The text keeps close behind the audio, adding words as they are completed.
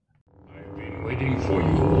Waiting for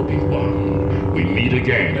you, Obi-Wan. We meet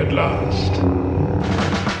again at last.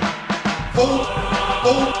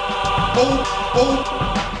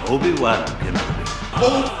 Obi-Wan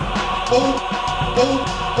Kenobi.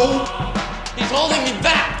 He's holding me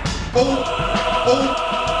back!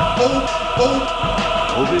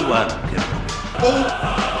 Obi-Wan Kenobi.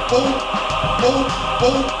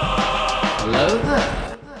 Hello there.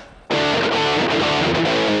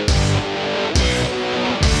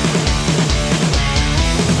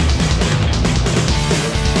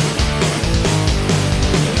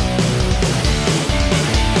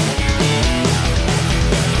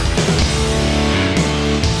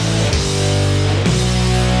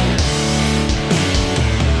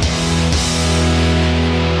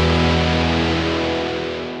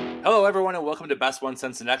 Hello, everyone, and welcome to Best One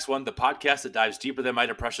Since the Next One, the podcast that dives deeper than my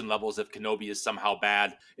depression levels if Kenobi is somehow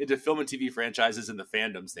bad into film and TV franchises and the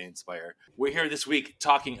fandoms they inspire. We're here this week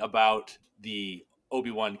talking about the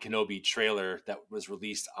Obi-Wan Kenobi trailer that was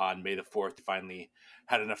released on May the 4th. Finally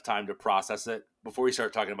had enough time to process it. Before we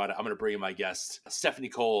start talking about it, I'm going to bring in my guest. Stephanie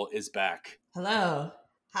Cole is back. Hello.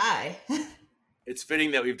 Hi. It's fitting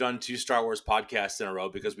that we've done 2 Star Wars podcasts in a row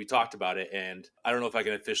because we talked about it, and I don't know if I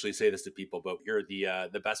can officially say this to people, but you're the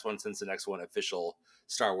Best One Since the Next One official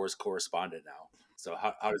Star Wars correspondent now. So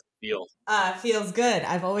how does it feel? Feels good.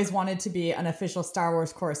 I've always wanted to be an official Star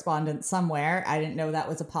Wars correspondent somewhere. I didn't know that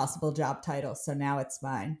was a possible job title, so now it's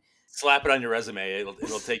mine. Slap it on your resume.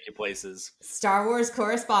 It'll take you places. Star Wars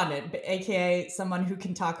correspondent, aka someone who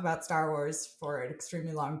can talk about Star Wars for an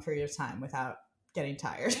extremely long period of time without getting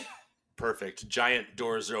tired. Perfect. Giant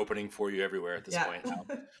doors are opening for you everywhere at this point now.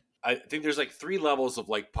 I think there's like 3 levels of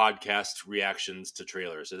like podcast reactions to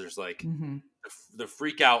trailers. So there's like the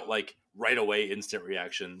freak out, like right away instant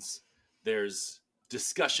reactions. There's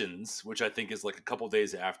discussions, which I think is like a couple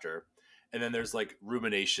days after. And then there's like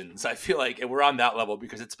ruminations. I feel like, and we're on that level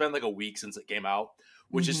because it's been like a week since it came out,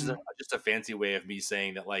 which is just a fancy way of me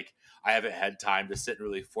saying that like I haven't had time to sit and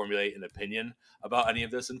really formulate an opinion about any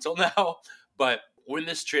of this until now. But when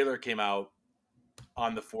this trailer came out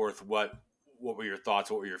on the 4th, what were your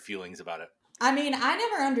thoughts? What were your feelings about it? I mean, I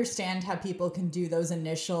never understand how people can do those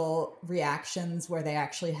initial reactions where they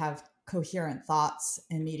actually have coherent thoughts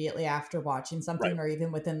immediately after watching something, or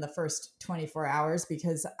even within the first 24 hours,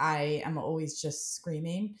 because I am always just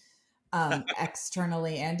screaming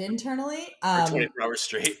externally and internally. For 24 hours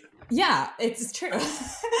straight. Yeah, it's true.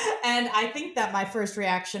 And I think that my first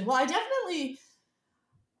reaction,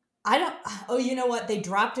 you know what? They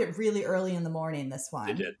dropped it really early in the morning, this one.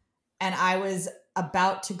 They did. And I was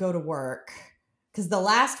about to go to work because the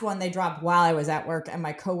last one they dropped while I was at work, and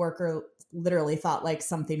my coworker literally thought like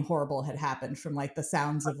something horrible had happened from like the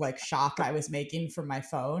sounds of like shock I was making from my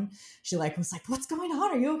phone. She like was like, "What's going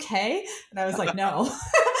on? Are you okay?" And I was like, "No,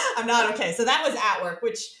 I'm not okay." So that was at work,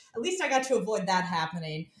 which at least I got to avoid that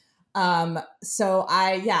happening. So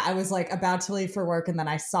I was like about to leave for work, and then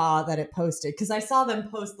I saw that it posted because I saw them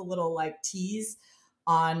post the little like tease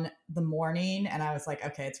on the morning, and I was like,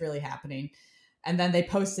 okay, it's really happening. And then they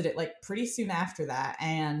posted it like pretty soon after that,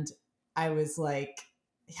 and I was like,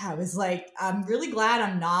 I'm really glad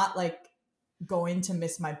I'm not like going to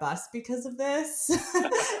miss my bus because of this.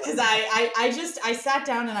 Because I sat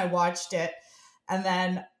down and I watched it, and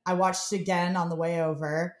then I watched it again on the way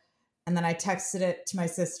over. And then I texted it to my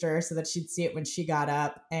sister so that she'd see it when she got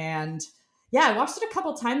up. And yeah, I watched it a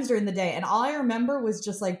couple times during the day. And all I remember was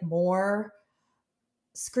just like more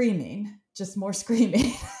screaming.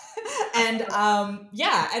 And and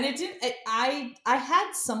I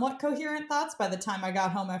had somewhat coherent thoughts by the time I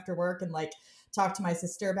got home after work and like talked to my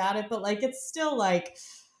sister about it. But like, it's still like,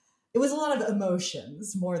 it was a lot of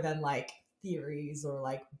emotions more than like theories or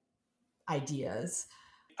like ideas.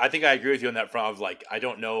 I think I agree with you on that front of like, I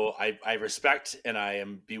don't know. I respect and I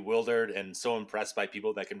am bewildered and so impressed by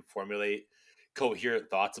people that can formulate coherent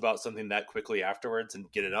thoughts about something that quickly afterwards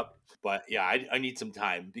and get it up. But yeah, I need some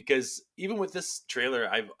time because even with this trailer,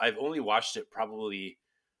 I've only watched it probably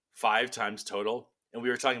 5 times total. And we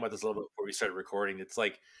were talking about this a little bit before we started recording. It's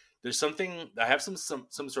like, there's something, I have some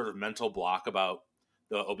sort of mental block about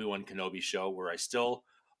the Obi-Wan Kenobi show where I still,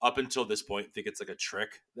 up until this point, think it's like a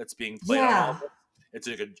trick that's being played on all of us.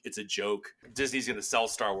 It's a joke. Disney's going to sell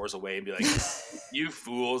Star Wars away and be like, you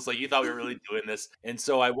fools, like you thought we were really doing this. And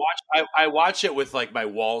so I watch it with like my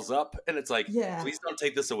walls up and it's like, please don't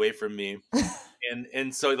take this away from me.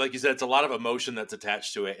 and so like you said, it's a lot of emotion that's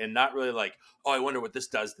attached to it and not really like, oh, I wonder what this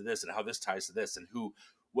does to this and how this ties to this and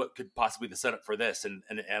what could possibly be the setup for this and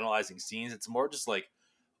analyzing scenes. It's more just like,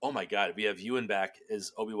 oh my God, we have Ewan back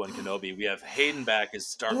as Obi-Wan Kenobi. We have Hayden back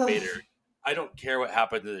as Darth Vader. I don't care what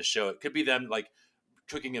happened to the show. It could be them like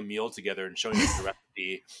cooking a meal together and showing us the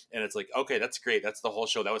recipe, and it's like, okay, that's great. That's the whole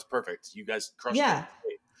show. That was perfect. You guys crushed it.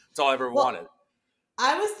 That's all I ever wanted.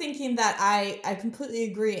 I was thinking that I completely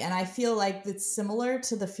agree, and I feel like it's similar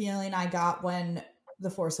to the feeling I got when The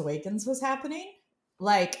Force Awakens was happening.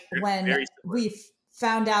 Like when we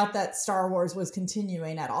found out that Star Wars was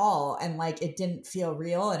continuing at all, and like it didn't feel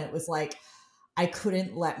real, and it was like I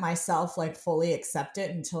couldn't let myself like fully accept it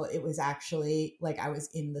until it was actually like I was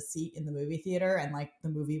in the seat in the movie theater and like the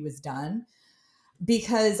movie was done.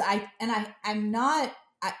 Because I'm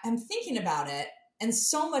thinking about it, and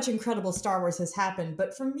so much incredible Star Wars has happened,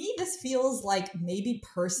 but for me this feels like maybe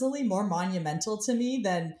personally more monumental to me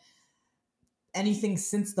than anything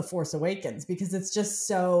since The Force Awakens, because it's just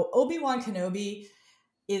so Obi-Wan Kenobi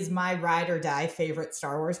is my ride or die favorite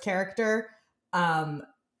Star Wars character.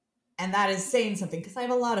 And that is saying something because I have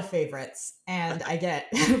a lot of favorites and I get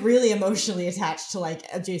really emotionally attached to like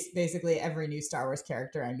just basically every new Star Wars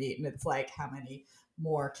character I meet. And it's like, how many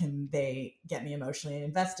more can they get me emotionally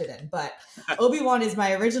invested in? But Obi-Wan is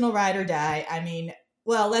my original ride or die. I mean,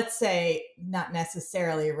 well, let's say not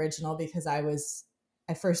necessarily original because I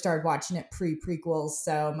first started watching it pre-prequels.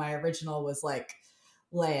 So my original was like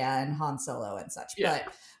Leia and Han Solo and such. Yeah.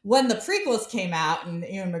 But when the prequels came out and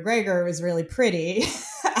Ewan McGregor was really pretty,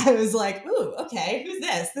 I was like, ooh, okay, who's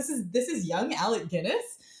this? This is young Alec Guinness.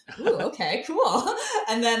 Ooh, okay, cool.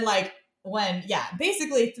 And then like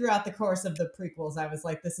basically throughout the course of the prequels, I was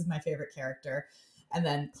like, this is my favorite character. And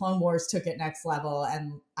then Clone Wars took it next level.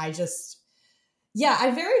 And I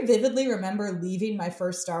very vividly remember leaving my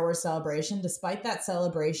first Star Wars celebration, despite that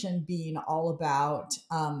celebration being all about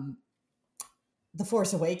the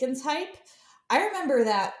Force Awakens hype. I remember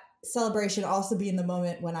that celebration also being the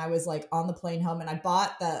moment when I was like on the plane home and I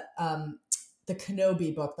bought the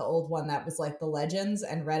Kenobi book, the old one that was like the Legends,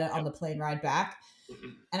 and read it on the plane ride back.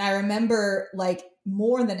 And I remember like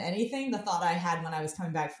more than anything, the thought I had when I was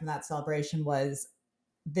coming back from that celebration was,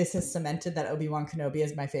 this has cemented that Obi-Wan Kenobi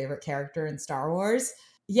is my favorite character in Star Wars.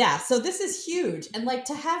 Yeah, so this is huge. And like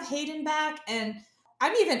to have Hayden back, and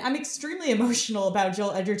I'm extremely emotional about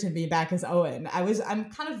Joel Edgerton being back as Owen. I was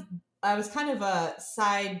kind of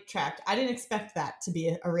sidetracked. I didn't expect that to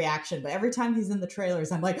be a reaction, but every time he's in the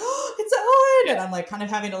trailers, I'm like, oh, it's Owen! And I'm like kind of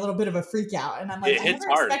having a little bit of a freak out. And I'm like, I never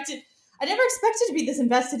expected to be this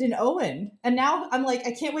invested in Owen. And now I'm like,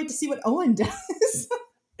 I can't wait to see what Owen does.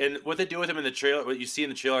 And what they do with him in the trailer, what you see in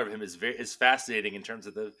the trailer of him is fascinating in terms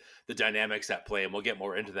of the dynamics at play, and we'll get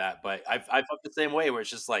more into that. But I felt the same way, where it's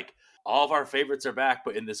just like all of our favorites are back,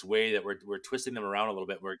 but in this way that we're twisting them around a little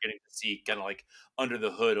bit. We're getting to see kind of like under the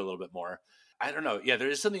hood a little bit more. I don't know. Yeah,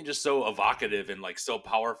 there's something just so evocative and like so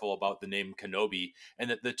powerful about the name Kenobi.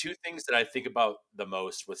 And the two things that I think about the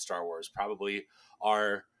most with Star Wars probably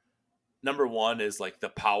are, number one is like the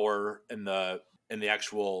power and the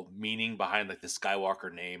actual meaning behind like the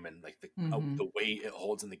Skywalker name and like the weight it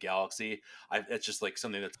holds in the galaxy. It's just like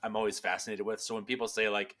something that I'm always fascinated with. So when people say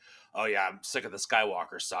like, oh yeah, I'm sick of the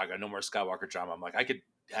Skywalker saga, no more Skywalker drama, I'm like, I could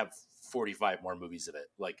have 45 more movies of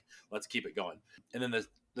it. Like, let's keep it going. And then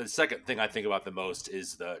the second thing I think about the most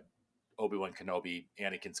is the Obi-Wan Kenobi,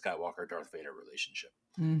 Anakin Skywalker, Darth Vader relationship.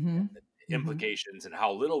 The implications and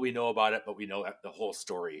how little we know about it, but we know the whole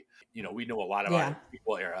story. You know, we know a lot about the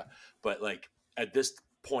prequel era, but like, at this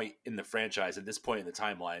point in the franchise, at this point in the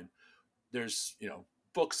timeline, there's, you know,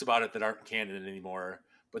 books about it that aren't canon anymore,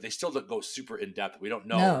 but they still don't go super in depth. We don't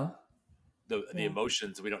know the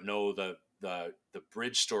emotions. We don't know the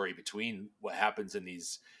bridge story between what happens in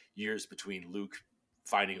these years between Luke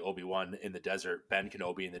finding Obi-Wan in the desert, Ben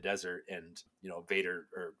Kenobi in the desert, and, you know, Vader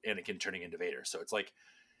or Anakin turning into Vader. So it's like,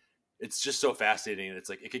 it's just so fascinating. And it's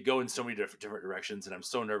like, it could go in so many different directions. And I'm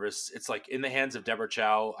so nervous. It's like in the hands of Deborah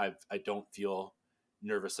Chow. I don't feel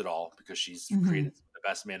nervous at all because she's created the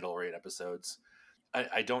best Mandalorian episodes.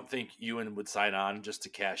 I don't think Ewan would sign on just to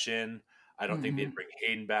cash in. I don't think they'd bring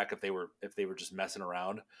Hayden back if they were just messing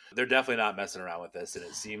around. They're definitely not messing around with this. And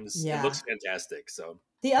it looks fantastic. So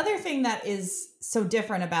the other thing that is so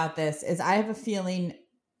different about this is I have a feeling,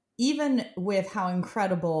 even with how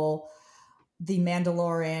incredible The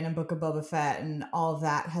Mandalorian and Book of Boba Fett and all of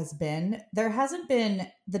that has been,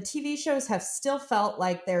 the TV shows have still felt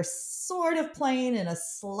like they're sort of playing in a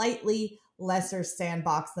slightly lesser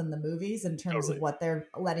sandbox than the movies in terms of what they're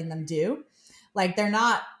letting them do. Like, they're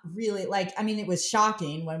not really like, I mean, it was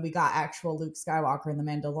shocking when we got actual Luke Skywalker in The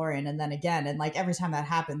Mandalorian. And then again, and like every time that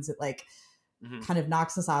happens, it like kind of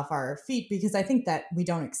knocks us off our feet, because I think that we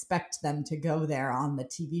don't expect them to go there on the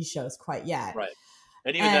TV shows quite yet. Right.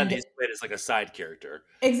 And even then, he's played as like a side character.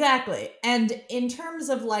 Exactly. And in terms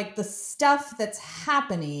of like the stuff that's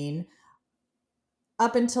happening,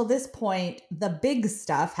 up until this point, the big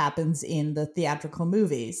stuff happens in the theatrical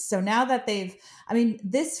movies. So now that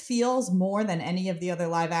this feels more than any of the other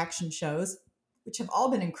live action shows, which have all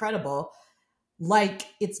been incredible, like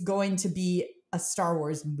it's going to be a Star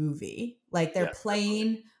Wars movie. Like they're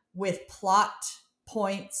playing with plot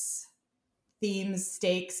points, themes,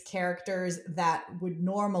 stakes, characters that would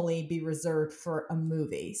normally be reserved for a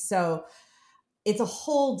movie. So it's a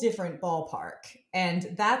whole different ballpark.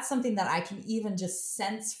 And that's something that I can even just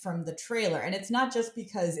sense from the trailer. And it's not just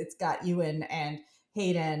because it's got Ewan and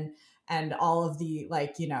Hayden and all of the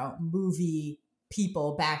movie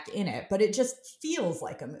people back in it, but it just feels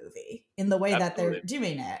like a movie in the way that they're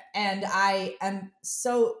doing it. And I am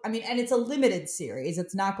and it's a limited series.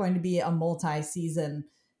 It's not going to be a multi-season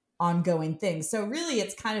ongoing thing. So really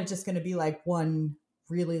it's kind of just going to be like one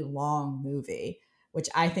really long movie, which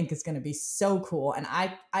I think is going to be so cool. And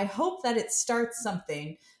I hope that it starts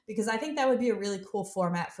something, because I think that would be a really cool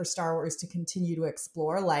format for Star Wars to continue to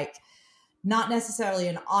explore, like not necessarily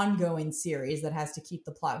an ongoing series that has to keep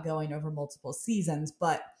the plot going over multiple seasons,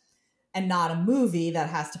 and not a movie that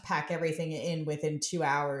has to pack everything in within 2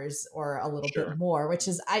 hours or a little bit more, which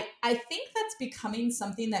is, I think that's becoming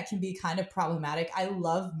something that can be kind of problematic. I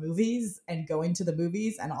love movies and going to the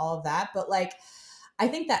movies and all of that, but like, I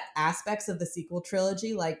think that aspects of the sequel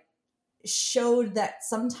trilogy like showed that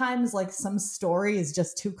sometimes like some story is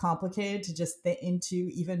just too complicated to just fit into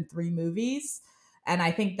even 3 movies. And I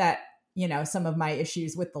think that, some of my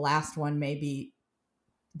issues with the last one maybe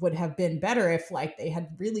would have been better if like they had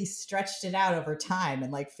really stretched it out over time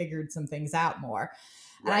and like figured some things out more.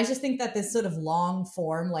 Right. And I just think that this sort of long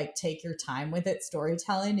form, like take your time with it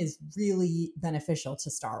storytelling is really beneficial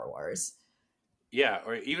to Star Wars. Yeah,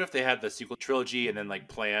 or even if they had the sequel trilogy and then like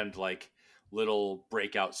planned like little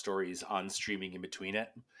breakout stories on streaming in between it,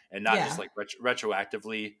 and not just like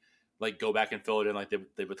retroactively like go back and fill it in like they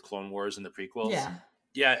did with Clone Wars and the prequels.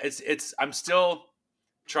 Yeah, it's I'm still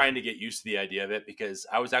trying to get used to the idea of it, because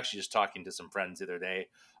I was actually just talking to some friends the other day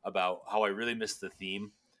about how I really miss the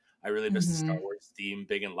theme. I really miss the Star Wars theme,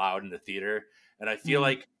 big and loud in the theater, and I feel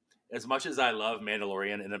like as much as I love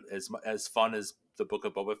Mandalorian and as fun as the Book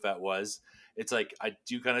of Boba Fett was, it's like I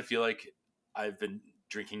do kind of feel like I've been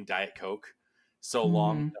drinking Diet Coke so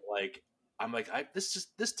long that like I'm like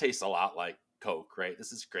this tastes a lot like Coke, right?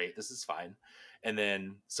 This is great, this is fine. And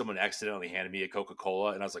then someone accidentally handed me a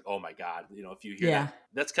Coca-Cola, and I was like, oh my God, if you hear that,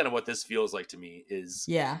 that's kind of what this feels like to me is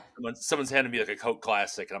someone's handed me like a Coke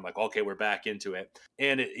Classic, and I'm like, okay, we're back into it.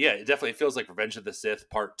 And it definitely feels like Revenge of the Sith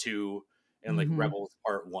Part 2 and like Rebels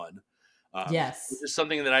Part 1. Yes. Which is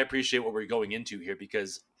something that I appreciate what we're going into here,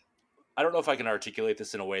 because I don't know if I can articulate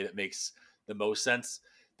this in a way that makes the most sense.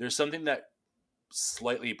 There's something that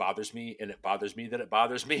slightly bothers me, and it bothers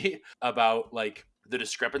me about like the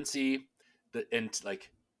discrepancy and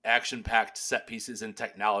like action-packed set pieces and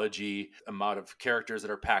technology, amount of characters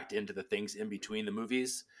that are packed into the things in between the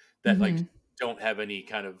movies that like don't have any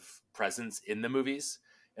kind of presence in the movies.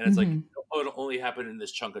 And it's like, it'll only happen in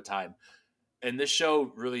this chunk of time. And this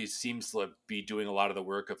show really seems to be doing a lot of the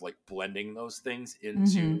work of like blending those things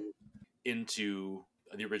into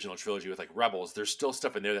the original trilogy with like Rebels. There's still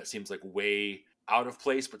stuff in there that seems like way out of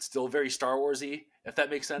place, but still very Star Wars-y, if that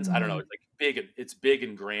makes sense. I don't know. It's like it's big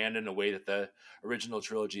and grand in a way that the original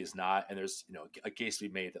trilogy is not. And there's, a case to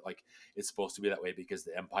be made that like it's supposed to be that way because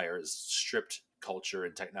the Empire has stripped culture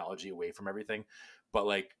and technology away from everything. But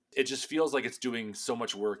like, it just feels like it's doing so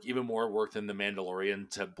much work, even more work than The Mandalorian,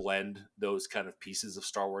 to blend those kind of pieces of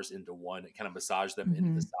Star Wars into one and kind of massage them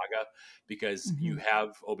into the saga, because you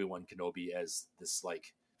have Obi-Wan Kenobi as this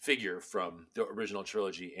like figure from the original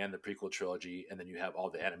trilogy and the prequel trilogy, and then you have all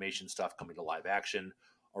the animation stuff coming to live action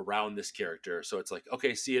around this character. So it's like,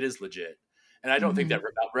 okay, see, it is legit. And I don't think that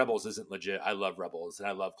Rebels isn't legit. I love Rebels, and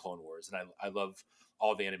I love Clone Wars, and I love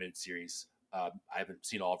all the animated series. I haven't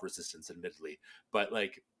seen all of Resistance, admittedly, but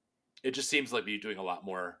like, it just seems like you're doing a lot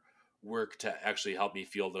more work to actually help me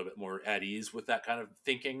feel a little bit more at ease with that kind of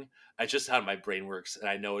thinking. It's just how my brain works. And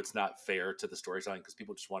I know it's not fair to the storytelling, because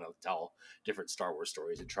people just want to tell different Star Wars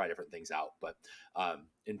stories and try different things out. But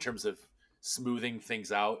in terms of smoothing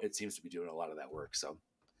things out, it seems to be doing a lot of that work. So,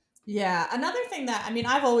 yeah. Another thing that,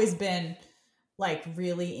 I've always been like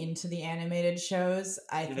really into the animated shows,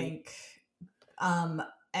 I think,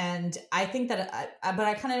 and I think that, but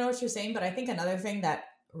I kind of know what you're saying, but I think another thing that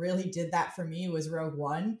really did that for me was Rogue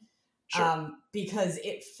One. Because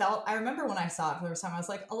it felt, I remember when I saw it for the first time, I was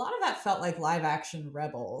like, a lot of that felt like live action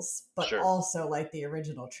Rebels, but also like the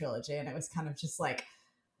original trilogy. And it was kind of just like,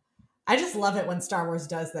 I just love it when Star Wars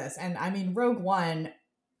does this. And Rogue One,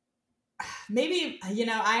 Maybe,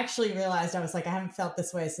 I actually realized I was like, I haven't felt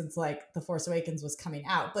this way since like The Force Awakens was coming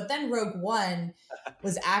out. But then Rogue One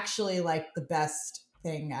was actually like the best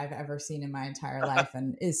thing I've ever seen in my entire life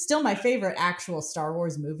and is still my favorite actual Star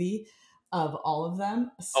Wars movie of all of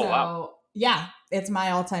them. So wow. yeah, it's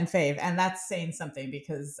my all-time fave. And that's saying something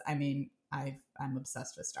because I'm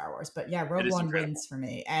obsessed with Star Wars. But yeah, Rogue One wins for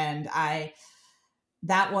me. And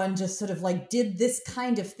that one just sort of like did this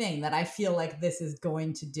kind of thing that I feel like this is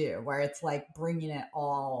going to do, where it's like bringing it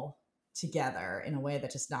all together in a way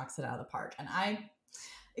that just knocks it out of the park. And I'm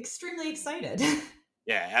extremely excited.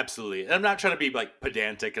 Yeah, absolutely. And I'm not trying to be like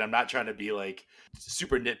pedantic, and I'm not trying to be like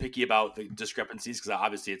super nitpicky about the discrepancies, because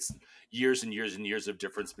obviously it's years and years and years of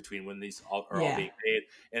difference between when these are all being made.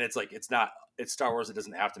 And it's like, it's Star Wars. It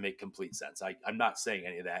doesn't have to make complete sense. I'm not saying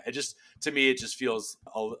any of that. It just, to me, it just feels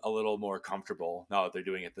a little more comfortable now that they're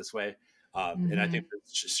doing it this way. And I think that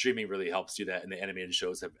streaming really helps do that, and the animated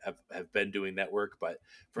shows have been doing that work, but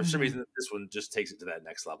for some reason this one just takes it to that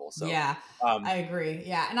next level. So yeah, I agree.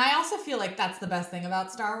 Yeah, and I also feel like that's the best thing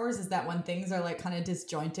about Star Wars is that when things are like kind of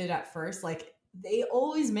disjointed at first, like they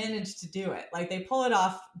always manage to do it. Like they pull it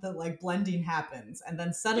off, the like blending happens, and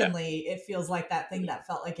then suddenly it feels like that thing that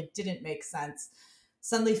felt like it didn't make sense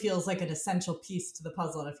suddenly feels like an essential piece to the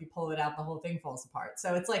puzzle. And if you pull it out, the whole thing falls apart.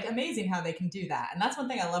 So it's like amazing how they can do that. And that's one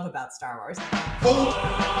thing I love about Star Wars.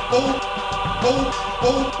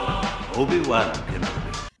 Obi-Wan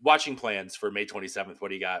Kenobi. Watching plans for May 27th. What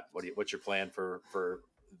do you got? What's your plan for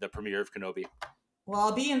the premiere of Kenobi? Well,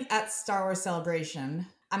 I'll be at Star Wars Celebration.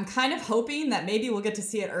 I'm kind of hoping that maybe we'll get to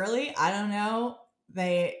see it early. I don't know.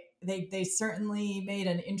 They certainly made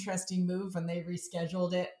an interesting move when they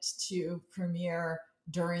rescheduled it to premiere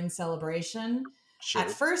during Celebration. Sure. At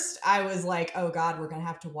first, I was like, oh God, we're going to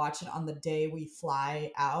have to watch it on the day we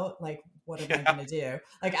fly out. Like, what am I going to do?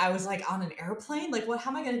 Like, I was like on an airplane. Like,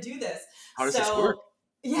 how am I going to do this? How does this work?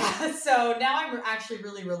 Yeah. So now I'm actually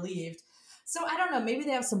really relieved. So I don't know, maybe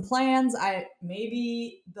they have some plans.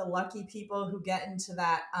 Maybe the lucky people who get into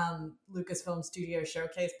that Lucasfilm Studio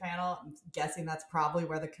Showcase panel, I'm guessing that's probably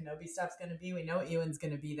where the Kenobi stuff's going to be. We know Ewan's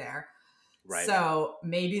going to be there. Right. So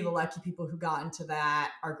maybe the lucky people who got into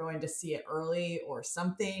that are going to see it early or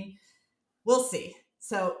something. We'll see.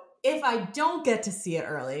 So if I don't get to see it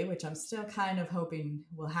early, which I'm still kind of hoping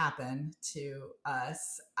will happen to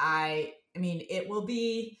us, I mean, we'll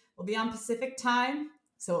be on Pacific time.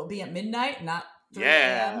 So it'll be at midnight, not 3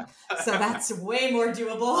 a.m. So that's way more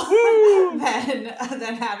doable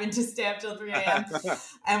than having to stay up till 3 a.m.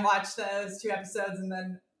 and watch those 2 episodes. And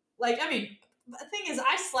then, the thing is,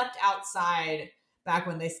 I slept outside back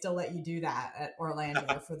when they still let you do that at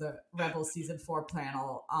Orlando for the Rebels Season 4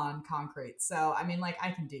 panel on concrete. So, I mean,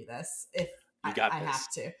 I can do this if I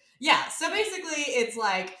have to. Yeah. So basically, it's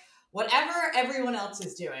like, whatever everyone else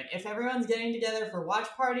is doing. If everyone's getting together for watch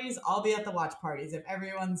parties, I'll be at the watch parties. If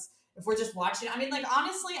we're just watching, I mean,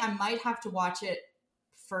 honestly, I might have to watch it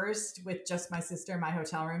first with just my sister in my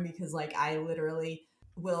hotel room because I literally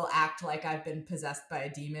will act like I've been possessed by a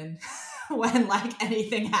demon when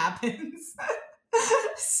anything happens.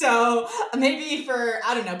 So maybe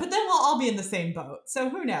I don't know, but then we'll all be in the same boat. So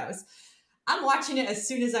who knows? I'm watching it as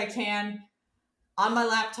soon as I can. On my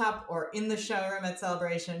laptop or in the showroom at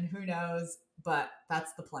Celebration, who knows? But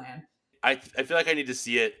that's the plan. I feel like I need to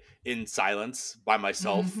see it in silence by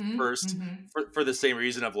myself first, for the same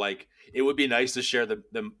reason of it would be nice to share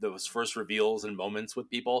those first reveals and moments with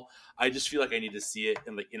people. I just feel like I need to see it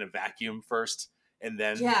in a vacuum first, and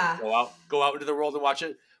then go out into the world and watch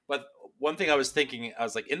it. But one thing I was thinking, I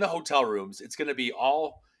was in the hotel rooms, it's going to be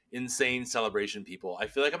all insane Celebration people. I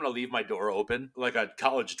feel like I'm going to leave my door open like a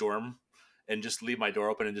college dorm. And just leave my door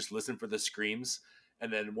open and just listen for the screams.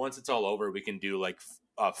 And then once it's all over, we can do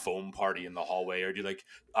a foam party in the hallway or do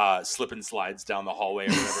slip and slides down the hallway or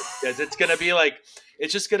whatever. It's going to be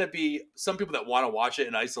it's just going to be some people that want to watch it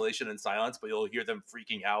in isolation and silence, but you'll hear them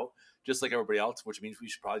freaking out just like everybody else, which means we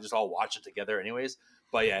should probably just all watch it together anyways.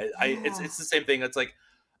 But it's the same thing. It's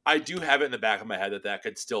I do have it in the back of my head that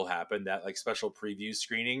could still happen, that special preview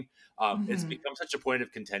screening. It's become such a point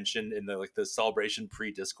of contention in the Celebration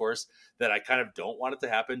pre-discourse that I kind of don't want it to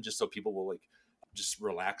happen, just so people will just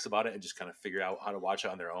relax about it and just kind of figure out how to watch it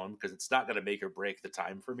on their own, because it's not going to make or break the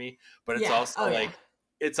time for me. But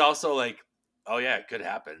it's also oh yeah, it could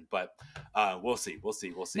happen, but we'll see.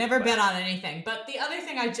 Never bet on anything. But the other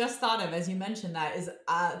thing I just thought of as you mentioned that is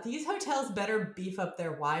these hotels better beef up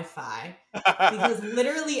their Wi-Fi because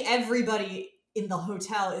literally everybody in the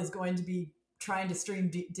hotel is going to be trying to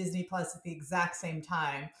stream Disney Plus at the exact same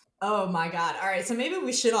time. Oh my God. All right. So maybe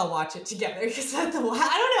we should all watch it together because I don't know.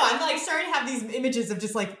 I'm starting to have these images of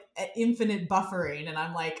just infinite buffering and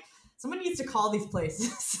I'm Someone needs to call these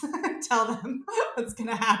places and tell them what's going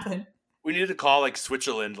to happen. We needed to call like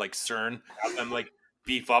Switzerland, like CERN, have them like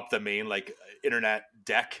beef up the main like internet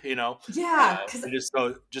deck, Yeah,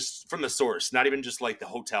 just from the source, not even just like the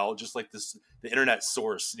hotel, just like the internet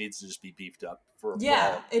source needs to just be beefed up for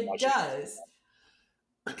it does.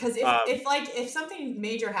 Because if something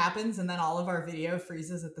major happens and then all of our video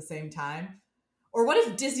freezes at the same time, or what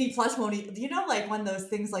if Disney Plus won't, like when those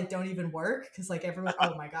things like don't even work? Because like everyone,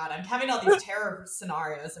 oh my God, I'm having all these terror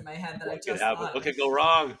scenarios in my head that I just thought. What could go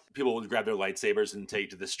wrong? People would grab their lightsabers and take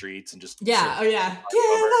to the streets and just give us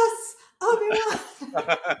Obi-Wan.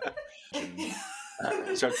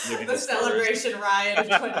 The celebration riot of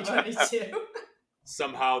 2022.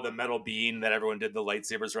 Somehow the metal bean that everyone did the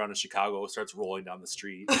lightsabers around in Chicago starts rolling down the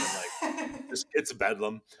street. And it's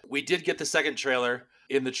bedlam. We did get the second trailer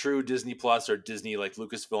in the true Disney Plus or Disney like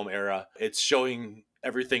Lucasfilm era. It's showing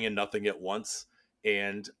everything and nothing at once.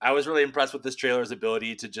 And I was really impressed with this trailer's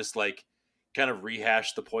ability to just like kind of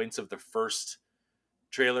rehash the points of the first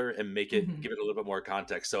trailer and make it give it a little bit more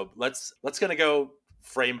context. So let's kind of go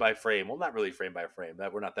frame by frame. Well, not really frame by frame.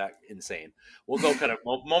 That we're not that insane. We'll go kind of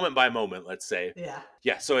moment by moment, let's say.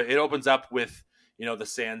 Yeah. So it opens up with, the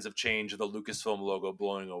sands of change of the Lucasfilm logo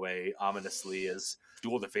blowing away ominously as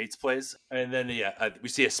Duel of the Fates plays. And then, we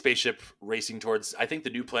see a spaceship racing towards, I think,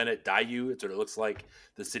 the new planet Daiyu. It's what it looks like,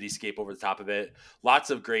 the cityscape over the top of it.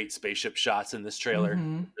 Lots of great spaceship shots in this trailer.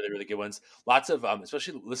 Really, really good ones. Lots of,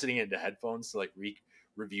 especially listening into headphones to like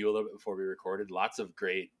review a little bit before we recorded. Lots of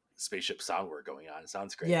great spaceship sound work going on. It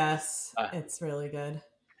sounds great. Yes, it's really good.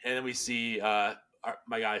 And then we see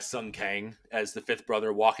my guy Sung Kang as the fifth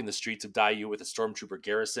brother walking the streets of Daiyu with a stormtrooper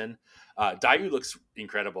garrison. Daiyu looks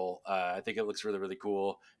incredible. I think it looks really, really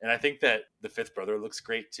cool. And I think that the fifth brother looks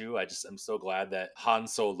great too. I'm so glad that Han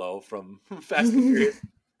Solo from Fast and Furious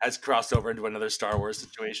has crossed over into another Star Wars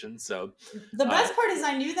situation. So the best part is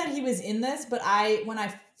I knew that he was in this, but when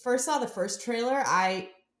I first saw the first trailer, I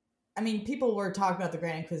mean, people were talking about the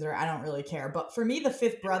Grand Inquisitor. I don't really care. But for me, the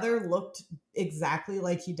fifth brother looked exactly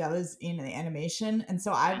like he does in the animation. And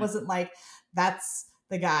so I wasn't like, that's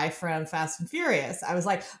the guy from Fast and Furious. I was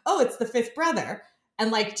like, oh, it's the fifth brother.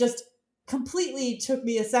 And like, just completely took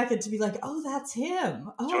me a second to be like, oh, that's him.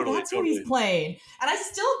 Oh, totally, that's who he's playing. And I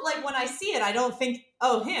still, like, when I see it, I don't think,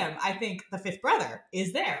 oh, him. I think the fifth brother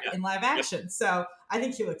is there in live action. So I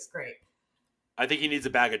think he looks great. I think he needs a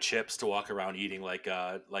bag of chips to walk around eating like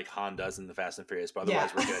Han does in the Fast and Furious, but otherwise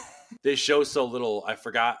we're good. They show so little. I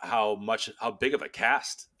forgot how big of a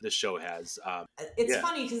cast this show has. It's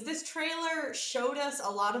funny because this trailer showed us a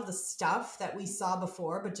lot of the stuff that we saw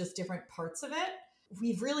before, but just different parts of it.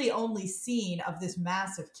 We've really only seen of this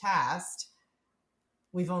massive cast.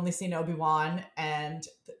 We've only seen Obi-Wan and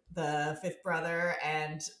the fifth brother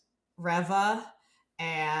and Reva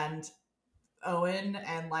and Owen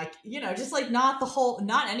and like, just like not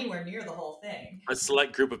anywhere near the whole thing. A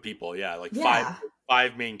select group of people,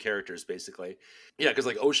 five main characters basically. Yeah, because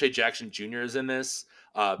like O'Shea Jackson Jr. is in this.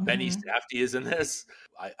 Benny Safdie is in this.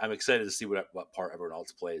 I'm excited to see what part everyone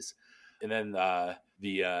else plays. And then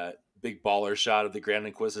the big baller shot of the Grand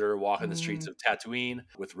Inquisitor walking the streets of Tatooine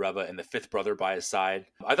with Reva and the fifth brother by his side.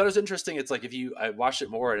 I thought it was interesting. It's like I watched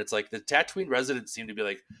it more and it's like the Tatooine residents seem to be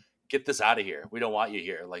like, get this out of here. We don't want you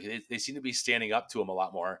here. Like they seem to be standing up to him a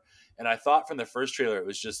lot more. And I thought from the first trailer, it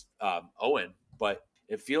was just Owen, but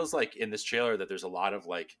it feels like in this trailer that there's a lot of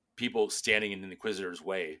like people standing in the Inquisitor's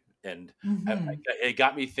way. And it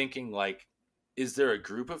got me thinking like, is there a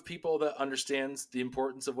group of people that understands the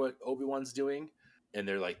importance of what Obi-Wan's doing? And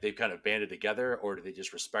they've kind of banded together, or do they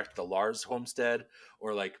just respect the Lars homestead?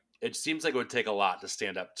 Or like, it seems like it would take a lot to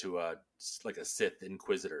stand up to a Sith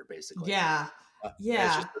Inquisitor basically. Yeah.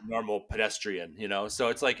 It's just a normal pedestrian, So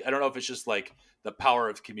it's like, I don't know if it's just like the power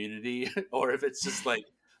of community or if it's just like,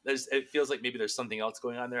 it feels like maybe there's something else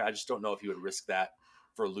going on there. I just don't know if he would risk that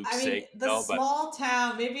for Luke's sake. Small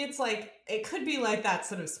town, maybe it's like, it could be like that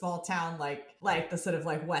sort of small town, like the sort of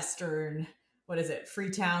like Western, what is it?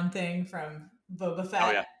 Freetown thing from Boba Fett.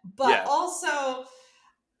 Oh, yeah. But also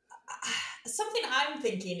something I'm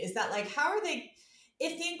thinking is that like, how are they,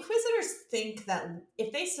 if the Inquisitors think that,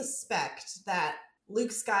 if they suspect that Luke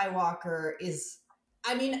Skywalker is,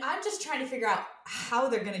 I'm just trying to figure out how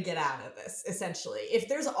they're going to get out of this, essentially. If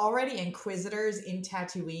there's already Inquisitors in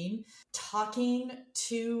Tatooine talking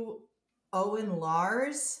to Owen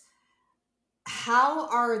Lars, how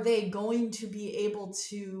are they going to be able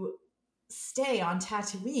to stay on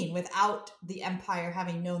Tatooine without the Empire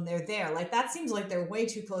having known they're there. Like, that seems like they're way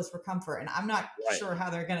too close for comfort, and I'm not sure how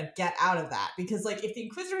they're going to get out of that, because like if the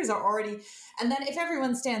Inquisitors are already, and then if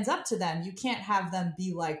everyone stands up to them, you can't have them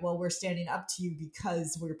be like, well, we're standing up to you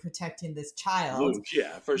because we're protecting this child. Luke,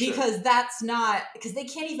 yeah, for sure. Because that's not, because they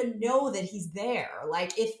can't even know that he's there.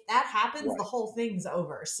 Like, if that happens, the whole thing's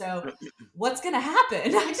over. So what's going to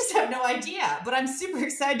happen? I just have no idea, but I'm super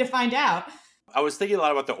excited to find out. I was thinking a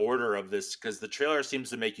lot about the order of this, because the trailer seems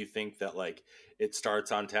to make you think that like it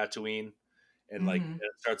starts on Tatooine and like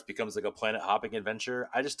it becomes like a planet hopping adventure.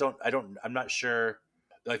 I'm not sure.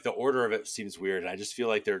 Like, the order of it seems weird, and I just feel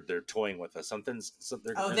like they're toying with us.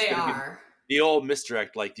 They are. The old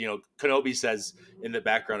misdirect, like, you know, Kenobi says in the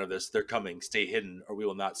background of this, they're coming, stay hidden or we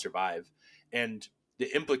will not survive. And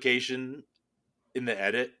the implication in the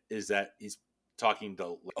edit is that he's talking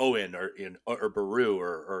to Owen or Beru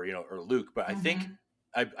or you know, or Luke. But I think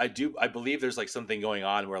I believe there's like something going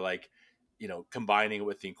on where, like, you know, combining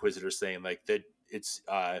with the Inquisitors saying like that it's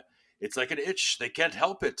like an itch, they can't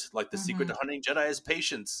help it. Like the secret to hunting Jedi is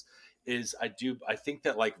patience. I think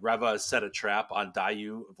that like Reva set a trap on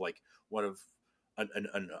Dayu of like one of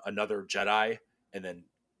another Jedi, and then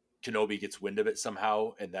Kenobi gets wind of it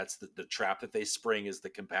somehow, and that's the trap that they spring is the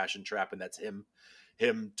compassion trap, and that's him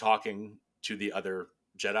talking to the other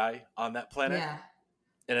Jedi on that planet. Yeah.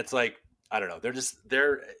 And it's like, I don't know,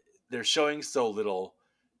 they're showing so little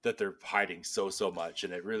that they're hiding so much,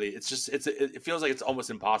 and it feels like it's almost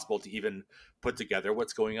impossible to even put together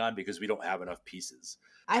what's going on because we don't have enough pieces.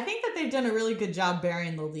 I think that they've done a really good job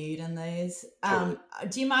burying the lead in these. Totally.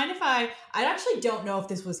 Do you mind if I actually don't know if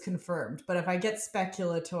this was confirmed, but if I get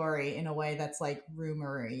speculatory in a way that's like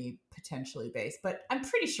rumory potentially based, but I'm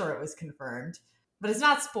pretty sure it was confirmed, but it's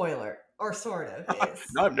not spoiler, or sort of is.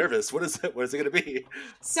 No, I'm nervous. What is it going to be?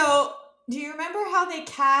 So do you remember how they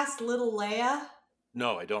cast little Leia?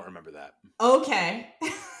 No, I don't remember that. Okay.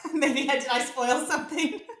 Maybe did I spoil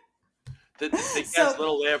something? Did they cast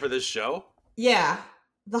little Leia for this show? Yeah.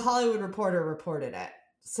 The Hollywood Reporter reported it.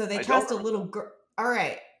 So they cast a little girl. All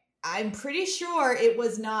right. I'm pretty sure it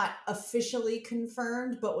was not officially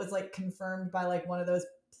confirmed, but was like confirmed by like one of those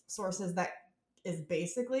sources that is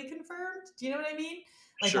basically confirmed. Do you know what I mean?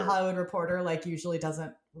 Like Sure. The Hollywood Reporter like usually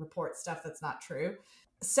doesn't report stuff that's not true.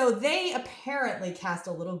 So they apparently cast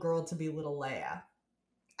a little girl to be little Leia.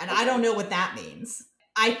 And I don't know what that means.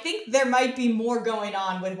 I think there might be more going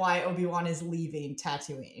on with why Obi-Wan is leaving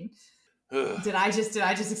Tatooine. Did I just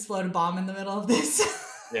explode a bomb in the middle of this?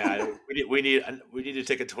 Yeah, we need to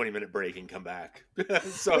take a 20-minute break and come back.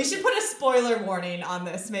 So we should put a spoiler warning on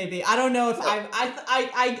this. Maybe I don't know if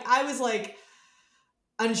I was like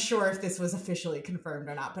unsure if this was officially confirmed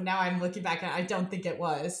or not. But now I'm looking back and I don't think it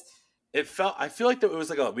was. I feel like that it was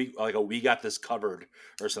like a we got this covered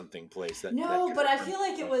or something place. But I feel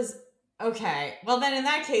like it was okay. Well, then in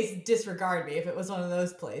that case, disregard me if it was one of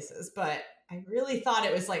those places. But I really thought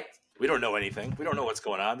it was like. We don't know anything. We don't know what's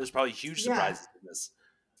going on. There's probably huge surprises in this.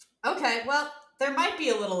 Okay, well, there might be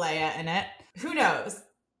a little Leia in it. Who knows?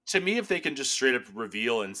 To me, if they can just straight up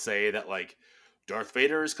reveal and say that, like, Darth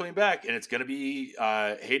Vader is coming back and it's going to be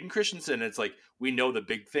Hayden Christensen, it's like, we know the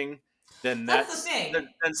big thing, then that's the thing.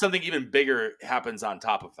 Then something even bigger happens on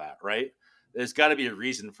top of that, right? There's got to be a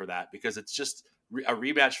reason for that, because it's just a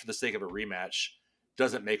rematch for the sake of a rematch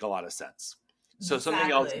doesn't make a lot of sense. So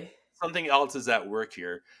something else is at work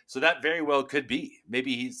here. So that very well could be.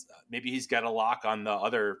 Maybe he's got a lock on the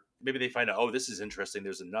other. Maybe they find out, oh, this is interesting.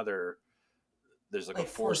 There's like a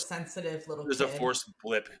force sensitive little. There's kid. A force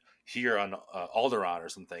blip here on Alderaan or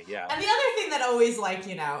something. Yeah. And the other thing that always, like,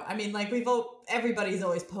 you know, I mean, like everybody's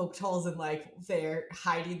always poked holes in like they're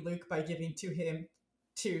hiding Luke by giving him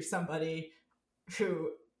to somebody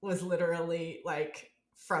who was literally like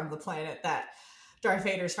from the planet that Darth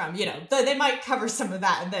Vader's from, you know, they might cover some of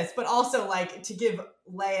that in this, but also like to give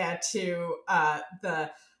Leia to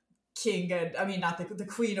the king and not the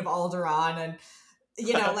queen of Alderaan, and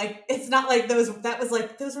you know, like it's not like those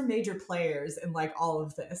were major players in like all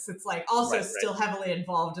of this. It's like also still heavily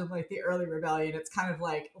involved in like the early rebellion. It's kind of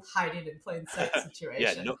like hiding in plain sight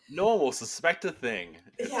situation. Yeah, no one will suspect a thing.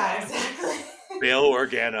 Yeah, exactly. Bail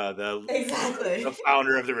Organa, the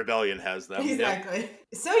founder of the rebellion, has them. Exactly. Yep.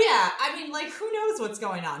 So yeah, I mean, like, who knows what's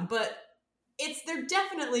going on? But they're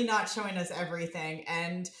definitely not showing us everything.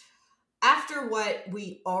 And after what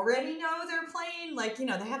we already know they're playing, like, you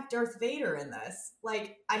know, they have Darth Vader in this.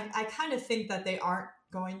 Like, I kind of think that they aren't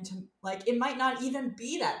going to, like, it might not even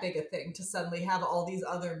be that big a thing to suddenly have all these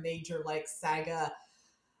other major, like, saga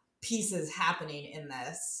pieces happening in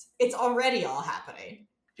this. It's already all happening.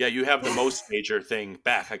 Yeah, you have the most major thing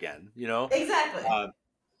back again, you know? Exactly.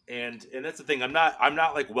 And that's the thing. I'm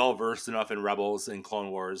not like well versed enough in Rebels and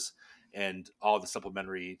Clone Wars and all the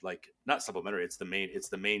supplementary, like not supplementary. It's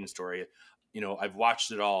the main story. I've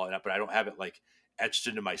watched it all, but I don't have it like etched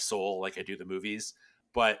into my soul like I do the movies.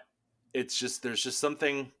 But it's just there's just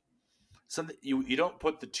something you don't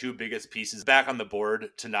put the two biggest pieces back on the board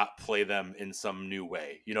to not play them in some new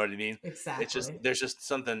way. You know what I mean? Exactly. It's just there's just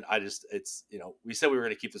something it's we said we were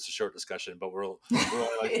going to keep this a short discussion, but we're like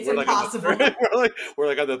it's we're impossible. Like we're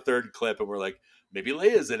like on the third clip, and we're like maybe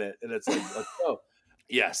Leia's in it, and it's like let's go.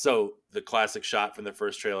 Yeah, so the classic shot from the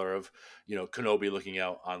first trailer of Kenobi looking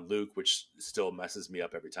out on Luke, which still messes me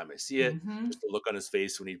up every time I see it. Mm-hmm. Just the look on his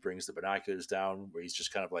face when he brings the binoculars down, where he's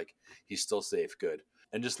just kind of like he's still safe, good.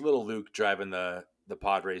 And just little Luke driving the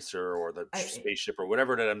pod racer or the spaceship or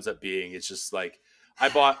whatever it ends up being. It's just like I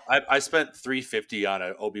spent $350 on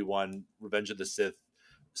a Obi-Wan Revenge of the Sith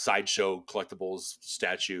sideshow collectibles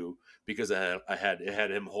statue because it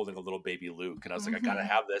had him holding a little baby Luke, and I was like, I gotta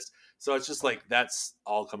have this. So it's just like that's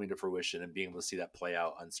all coming to fruition, and being able to see that play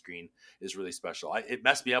out on screen is really special. It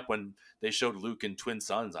messed me up when they showed Luke and twin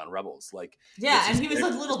sons on Rebels. Like, yeah, and he was a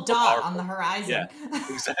little dot on the horizon. Yeah,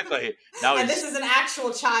 exactly. Now and this is an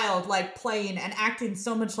actual child like playing and acting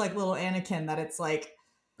so much like little Anakin that it's like,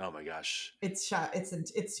 oh my gosh, it's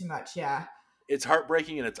too much. Yeah, it's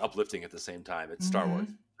heartbreaking and it's uplifting at the same time. It's Star Wars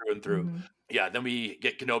through and through. Yeah, then we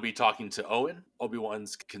get Kenobi talking to Owen.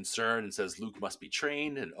 Obi-Wan's concerned and says Luke must be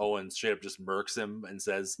trained, and Owen straight up just murks him and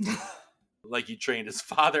says like he trained his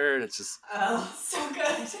father. And it's just so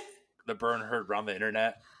good. The burn heard around the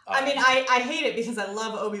internet. I mean, I hate it because I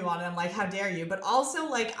love Obi-Wan and I'm like, how dare you? But also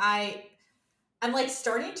like I'm like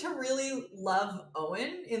starting to really love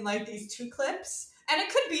Owen in like these two clips. And it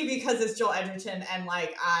could be because it's Joel Edgerton and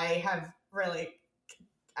like I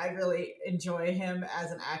really enjoy him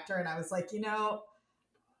as an actor, and I was like,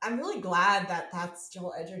 I'm really glad that that's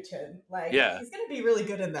Joel Edgerton. Like, he's going to be really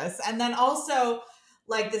good in this. And then also,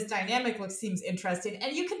 like, this dynamic seems interesting,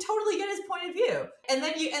 and you can totally get his point of view. And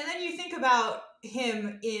then you think about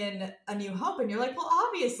him in A New Hope, and you're like, well,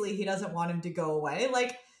 obviously he doesn't want him to go away.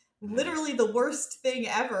 Like, literally the worst thing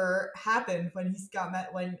ever happened when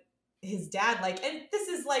when his dad, like, and this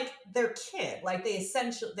is like their kid, like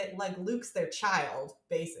like Luke's their child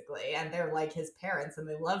basically, and they're like his parents and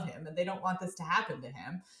they love him and they don't want this to happen to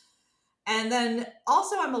him. And then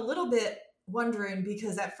also I'm a little bit wondering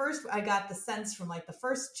because at first I got the sense from like the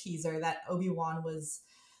first teaser that Obi-Wan was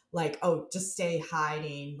like, oh, just stay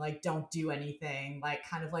hiding, like don't do anything, like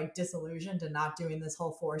kind of like disillusioned and not doing this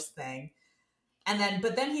whole Force thing.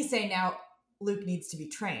 But then he's saying now Luke needs to be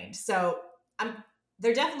trained. So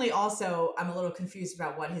they're definitely also, I'm a little confused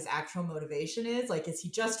about what his actual motivation is. Like, is he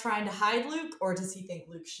just trying to hide Luke, or does he think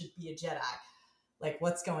Luke should be a Jedi? Like,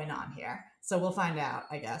 what's going on here? So we'll find out,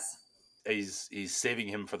 I guess. He's saving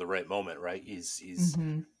him for the right moment, right? He's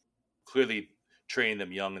clearly training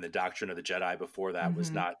them young in the doctrine of the Jedi. Before that was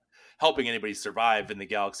not helping anybody survive in the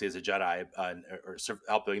galaxy as a Jedi, or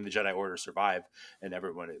helping the Jedi Order survive, and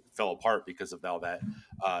everyone it fell apart because of all that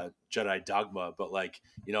Jedi dogma. But like,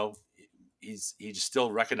 he just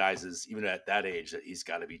still recognizes, even at that age, that he's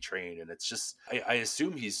got to be trained. And it's just, I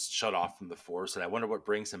assume he's shut off from the Force, and I wonder what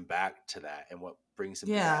brings him back to that, and what brings him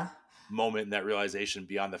to that moment and that realization,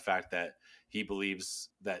 beyond the fact that he believes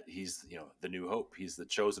that he's, the New Hope. He's the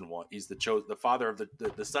chosen one. He's the father of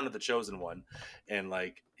the son of the chosen one. And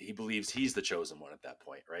like, he believes he's the chosen one at that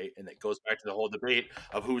point. Right. And it goes back to the whole debate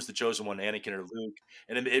of who's the chosen one, Anakin or Luke.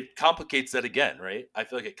 And it complicates that again, right? I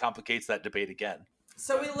feel like it complicates that debate again.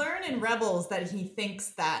 So we learn in Rebels that he thinks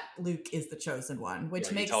that Luke is the chosen one,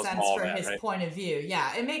 which makes sense for his point of view.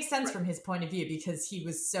 Yeah, it makes sense from his point of view because he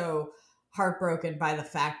was so heartbroken by the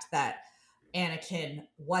fact that Anakin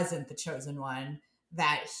wasn't the chosen one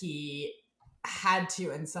that he had to,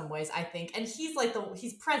 in some ways, I think. And he's like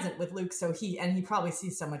he's present with Luke, so he probably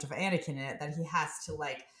sees so much of Anakin in it that he has to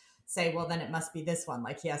like say, well, then it must be this one.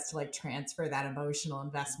 Like he has to like transfer that emotional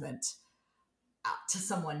investment to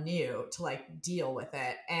someone new to like deal with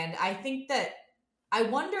it. And I think that I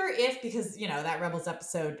wonder if, because that Rebels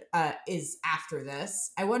episode is after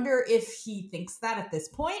this, I wonder if he thinks that at this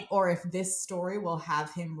point, or if this story will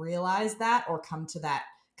have him realize that or come to that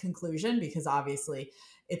conclusion, because obviously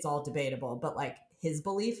it's all debatable, but like his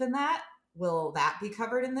belief in that, will that be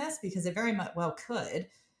covered in this? Because it very much well could.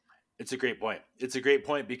 It's a great point. It's a great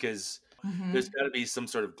point because there's got to be some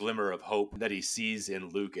sort of glimmer of hope that he sees in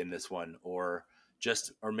Luke in this one, or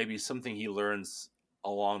maybe something he learns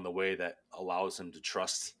along the way that allows him to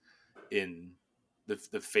trust in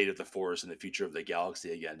the fate of the Force and the future of the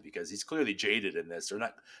galaxy again, because he's clearly jaded in this, or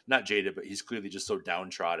not jaded, but he's clearly just so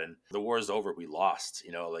downtrodden. The war is over, we lost,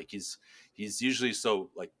 like he's usually so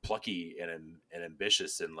like plucky and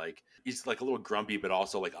ambitious, and like he's like a little grumpy but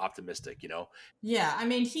also like optimistic. Yeah, I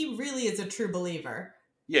mean, he really is a true believer.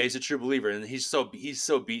 Yeah, he's a true believer, and he's so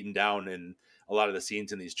beaten down in a lot of the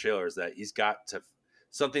scenes in these trailers that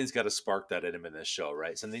something's got to spark that in him in this show,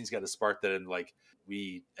 right? Something's got to spark that in, like,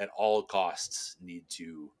 we at all costs need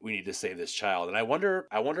to save this child. And I wonder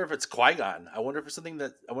if it's Qui-Gon. I wonder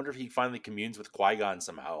if he finally communes with Qui-Gon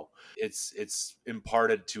somehow. It's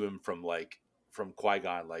imparted to him from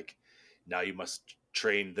Qui-Gon, like, now you must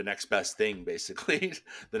train the next best thing, basically.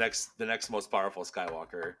 the next most powerful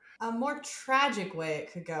Skywalker. A more tragic way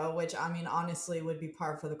it could go, which I mean honestly would be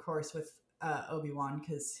par for the course with Obi-Wan,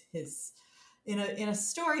 because his in a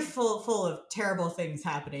story full of terrible things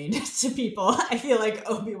happening to people, I feel like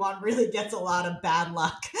Obi-Wan really gets a lot of bad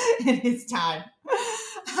luck in his time.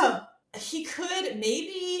 He could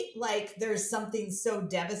maybe, like, there's something so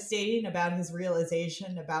devastating about his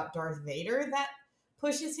realization about Darth Vader that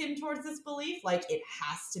pushes him towards this belief. Like, it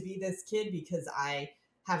has to be this kid because I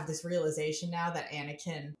have this realization now that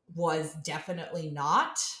Anakin was definitely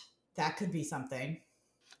not. That could be something.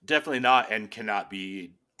 Definitely not, and cannot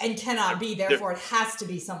be. Therefore it has to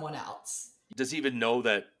be someone else. Does he even know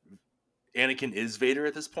that Anakin is Vader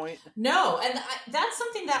at this point? No, and that's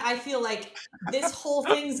something that I feel like this whole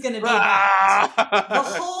thing's going to be about.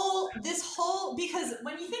 Because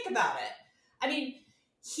when you think about it, I mean,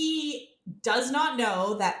 he does not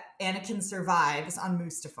know that Anakin survives on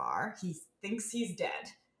Mustafar. He thinks he's dead.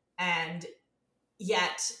 And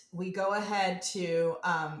yet we go ahead to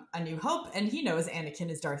A New Hope, and he knows Anakin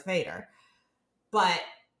is Darth Vader. But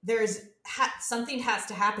there's something has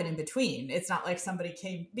to happen in between. It's not like somebody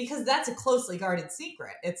came, because that's a closely guarded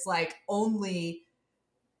secret. It's like only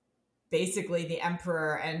basically the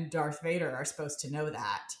Emperor and Darth Vader are supposed to know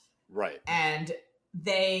that. Right. And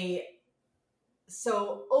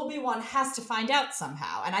so Obi-Wan has to find out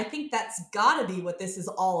somehow. And I think that's gotta be what this is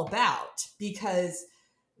all about, because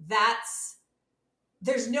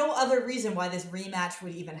there's no other reason why this rematch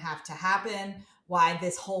would even have to happen, why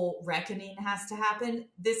this whole reckoning has to happen.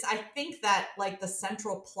 I think that, like, the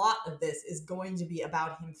central plot of this is going to be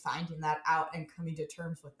about him finding that out and coming to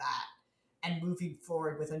terms with that and moving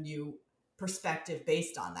forward with a new perspective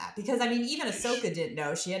based on that. Because, I mean, even Ahsoka didn't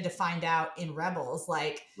know. She had to find out in Rebels.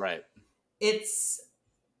 Like, right. It's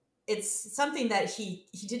something that he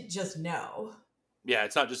didn't just know. Yeah,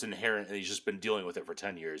 it's not just inherent and he's just been dealing with it for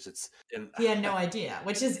 10 years. He had no idea,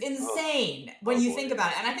 which is insane when you think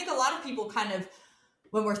about it. And I think a lot of people kind of,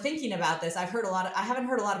 when we're thinking about this, I haven't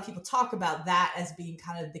heard a lot of people talk about that as being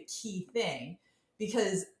kind of the key thing,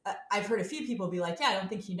 because I've heard a few people be like, yeah, I don't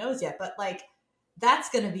think he knows yet. But, like, that's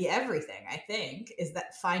going to be everything, I think, is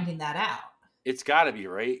that finding that out. It's got to be,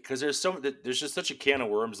 right? Because there's just such a can of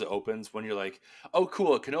worms that opens when you're like, oh,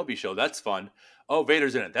 cool, a Kenobi show, that's fun. Oh,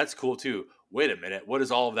 Vader's in it, that's cool too. Wait a minute, what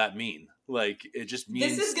does all of that mean? Like, it just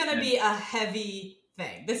means... This is going to be a heavy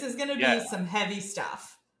thing. This is going to be some heavy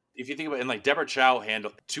stuff. If you think about it, and like Deborah Chow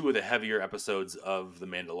handled 2 of the heavier episodes of The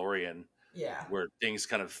Mandalorian, where things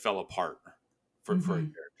kind of fell apart for a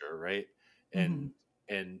character, right?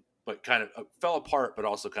 But kind of fell apart, but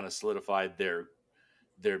also kind of solidified their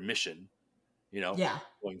mission,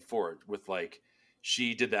 going forward with, like,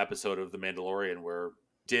 she did the episode of The Mandalorian where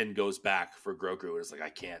Din goes back for Grogu and it's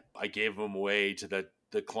like, I gave him away to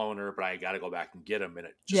the cloner, but I got to go back and get him. And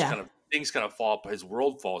it just things kind of fall apart. His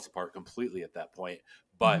world falls apart completely at that point,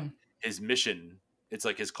 but his mission, it's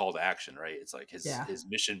like his call to action, right? It's like his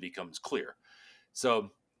mission becomes clear.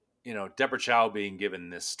 So, Deborah Chow being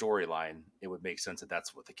given this storyline, it would make sense that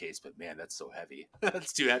that's what the case, but man, that's so heavy.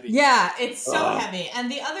 That's too heavy. Yeah, it's so heavy. And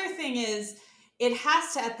the other thing is, it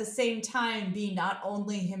has to at the same time be not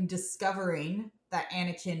only him discovering that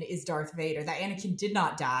Anakin is Darth Vader, that Anakin did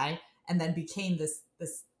not die and then became this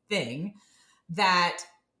thing, that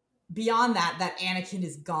beyond that Anakin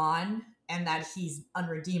is gone and that he's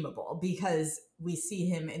unredeemable, because we see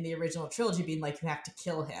him in the original trilogy being like, you have to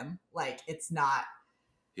kill him. Like, it's not.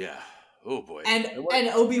 Yeah. Oh boy. And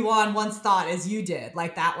Obi-Wan once thought, as you did,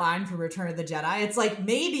 like that line from Return of the Jedi, it's like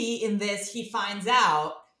maybe in this he finds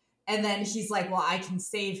out and then he's like, well, I can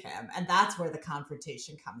save him. And that's where the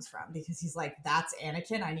confrontation comes from, because he's like, that's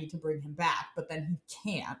Anakin, I need to bring him back. But then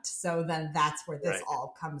he can't. So then that's where this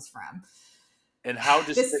all comes from. And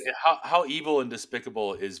how evil and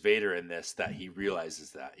despicable is Vader in this, that he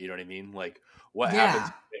realizes that? You know what I mean? Like, what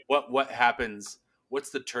happens? What happens?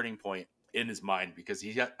 What's the turning point in his mind? Because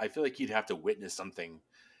I feel like he'd have to witness something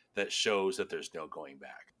that shows that there's no going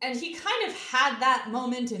back. And he kind of had that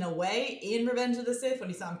moment in a way in Revenge of the Sith when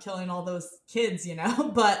he saw him killing all those kids,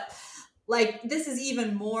 but like this is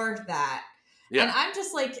even more that. Yeah. And I'm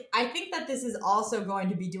just like, I think that this is also going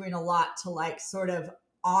to be doing a lot to like sort of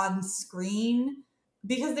on screen,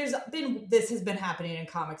 because this has been happening in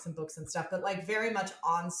comics and books and stuff, but like very much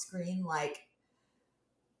on screen, like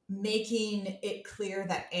making it clear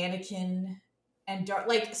that Anakin and Darth,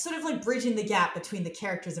 like sort of like bridging the gap between the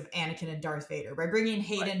characters of Anakin and Darth Vader by bringing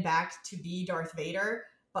Hayden back to be Darth Vader,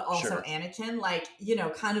 but also Anakin, like,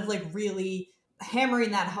 kind of like really hammering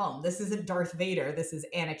that home. This isn't Darth Vader. This is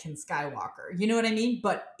Anakin Skywalker. You know what I mean?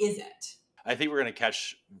 But is it? I think we're going to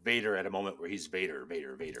catch Vader at a moment where he's Vader.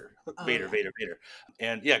 Oh, Vader.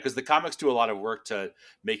 And yeah, because the comics do a lot of work to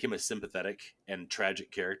make him a sympathetic and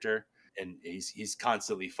tragic character. And he's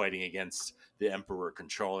constantly fighting against the Emperor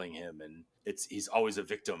controlling him. And he's always a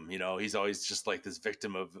victim, he's always just like this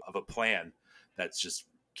victim of a plan that's just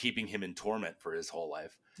keeping him in torment for his whole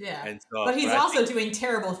life. Yeah. And so, but he's also doing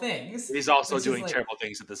terrible things. He's also doing terrible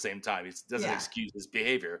things at the same time. He doesn't excuse his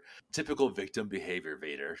behavior. Typical victim behavior,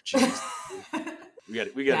 Vader. Jeez.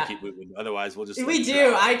 we got to keep moving. Otherwise, we'll just. We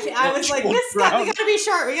do. I was like, we got to be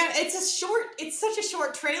short. It's such a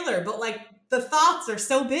short trailer, but like the thoughts are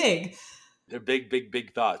so big. They're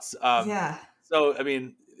big thoughts. Yeah. So, I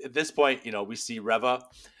mean, at this point, we see Reva,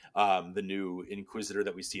 the new Inquisitor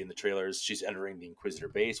that we see in the trailers. She's entering the Inquisitor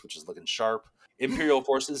base, which is looking sharp. Imperial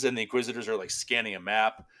forces and the Inquisitors are like scanning a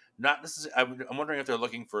map. Not necessarily. I'm wondering if they're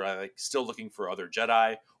looking for still looking for other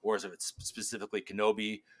Jedi, or if it's specifically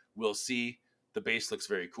Kenobi. We'll see. The base looks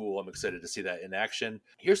very cool. I'm excited to see that in action.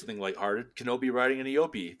 Here's something lighthearted: Kenobi riding an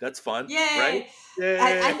EOP. That's fun. Yay! Right? Yay.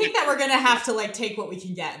 I think that we're gonna have to like take what we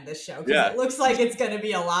can get in this show, because it looks like it's gonna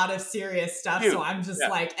be a lot of serious stuff. So I'm just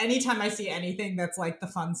like, anytime I see anything that's like the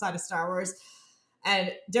fun side of Star Wars,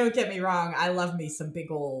 and don't get me wrong, I love me some big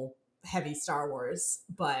ol' heavy Star Wars,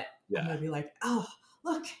 but I'm gonna be like, oh,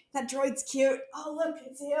 look, that droid's cute. Oh, look,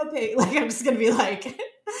 it's EOP. Like, I'm just gonna be like,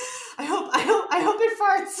 I hope it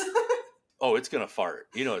farts. Oh, it's gonna fart.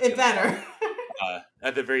 It better.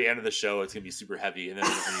 At the very end of the show, it's gonna be super heavy, and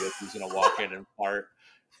then he's gonna walk in and fart,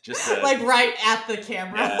 just like right at the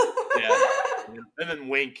camera. Yeah. And then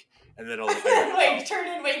wink, and then it'll wink, turn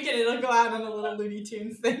and wink, and it'll go out on a little Looney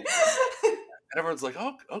Tunes thing. And everyone's like,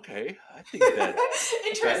 "Oh, okay, I think that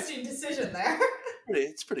interesting decision there."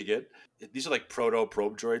 It's pretty good. These are like proto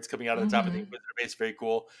probe droids coming out of the top of the Inquisitor base. Very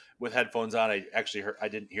cool with headphones on. I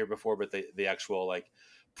didn't hear before, but the actual like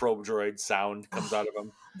probe droid sound comes out of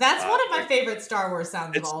them. That's one of my favorite Star Wars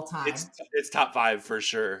sounds of all time. It's top 5 for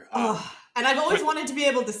sure. And I've always wanted to be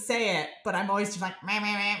able to say it, but I'm always just like, and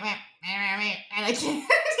I can't.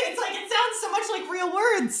 It's like, it sounds so much like real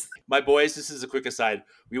words. My boys, this is a quick aside.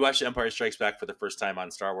 We watched Empire Strikes Back for the first time on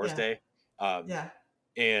Star Wars Day.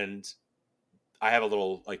 And I have a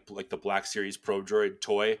little like the Black Series Probe Droid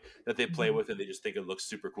toy that they play with, and they just think it looks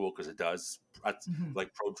super cool because it does.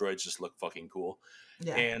 Like Probe Droids just look fucking cool.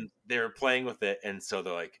 Yeah. And they're playing with it, and so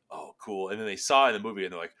they're like, "Oh, cool!" And then they saw it in the movie,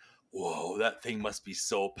 and they're like, "Whoa, that thing must be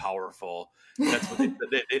so powerful." And that's what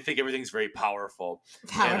they think. Everything's very powerful.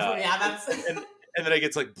 Powerful, that's. And then it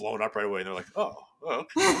gets like blown up right away, and they're like, "Oh,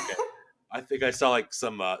 okay." I think I saw like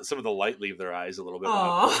some of the light leave their eyes a little bit.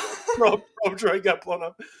 Probe Droid got blown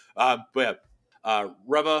up. But yeah,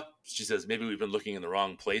 Reva, she says maybe we've been looking in the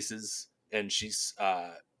wrong places, and she's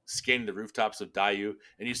scanning the rooftops of Daiyu,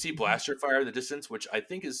 and you see blaster fire in the distance, which I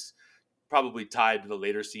think is probably tied to the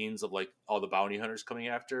later scenes of like all the bounty hunters coming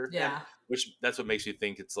after him, which that's what makes me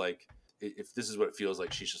think it's like, if this is what it feels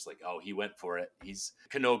like, she's just like, oh, he went for it. He's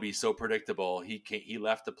Kenobi, so predictable. He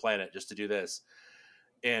left the planet just to do this.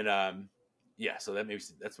 And so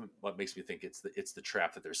that's what makes me think it's the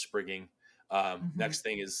trap that they're sprigging. Next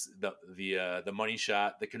thing is the money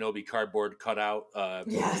shot, the Kenobi cardboard cutout,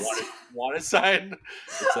 wanted sign.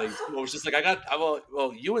 It's just like,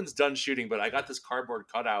 Ewan's done shooting, but I got this cardboard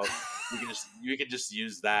cutout. You can just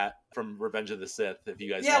use that from Revenge of the Sith if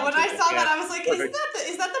you guys. Yeah, when I saw that, I was like,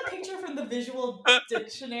 is that the picture from the visual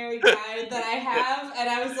dictionary guide that I have? And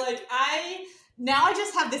I was like, Now I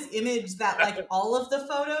just have this image that like all of the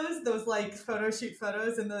photos, those like photo shoot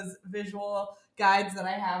photos and those visual guides that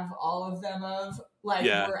I have all of them of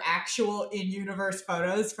were actual in-universe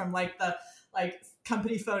photos from like the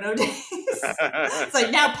company photo days. It's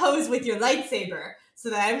like, now pose with your lightsaber so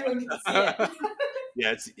that everyone can see it.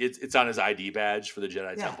 Yeah, it's on his ID badge for the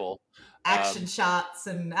Jedi Temple. Action shots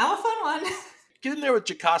and now a fun one. Get in there with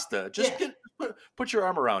Jocasta. Just put your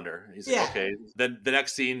arm around her. He's like, okay. Then the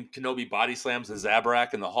next scene, Kenobi body slams the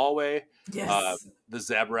Zabrak in the hallway. Yes. The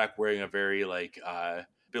Zabrak wearing a very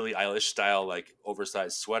Billie Eilish style, like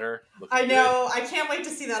oversized sweater. I know. Good. I can't wait to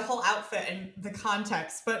see that whole outfit and the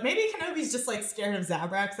context. But maybe Kenobi's just like scared of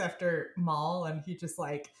Zabrax after Maul, and he just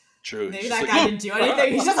like. True. Maybe that guy didn't do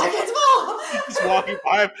anything. He's just like, it's Maul.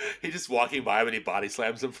 He's just walking by him and he body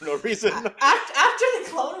slams him for no reason. After the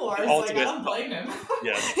Clone Wars, like, I don't blame him.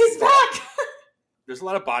 Yeah. He's back. There's a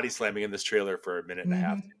lot of body slamming in this trailer for a minute and a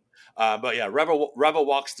half. But yeah, Reva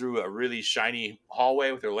walks through a really shiny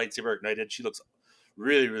hallway with her lightsaber ignited. She looks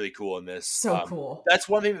really, really cool in this. So cool. That's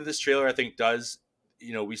one thing that this trailer, I think, does.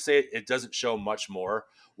 You know, we say it doesn't show much more.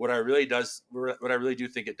 What I really do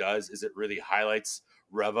think it does is it really highlights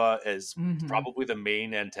Reva as probably the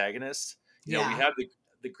main antagonist. You know, we have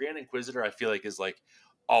the Grand Inquisitor, I feel like, is like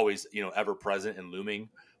always, you know, ever present and looming,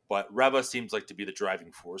 but Reva seems like to be the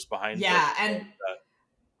driving force behind and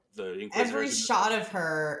the Inquisitor. Every shot of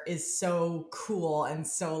her is so cool and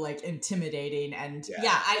so like intimidating, and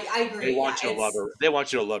I agree. They want you to love her. They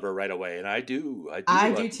want you to love her right away, and I do.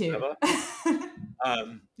 I do too.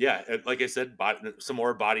 Like I said, some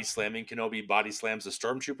more body slamming. Kenobi body slams a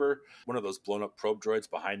stormtrooper, one of those blown up probe droids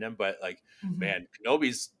behind him. But like, man,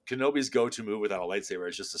 Kenobi's go-to move without a lightsaber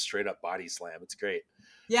is just a straight up body slam. It's great.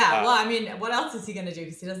 Yeah, well, I mean, what else is he gonna do?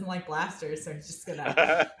 Because he doesn't like blasters, so he's just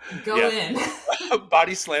gonna go in.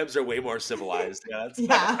 Body slams are way more civilized.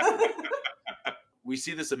 Yeah. We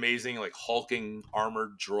see this amazing, like, hulking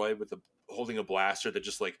armored droid with holding a blaster that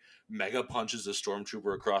just like mega punches a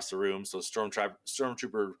stormtrooper across the room. So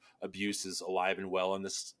stormtrooper abuse is alive and well in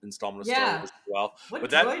this installment of Star Wars as well. What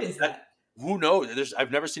droid is that? Who knows?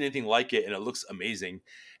 I've never seen anything like it, and it looks amazing.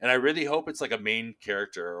 And I really hope it's like a main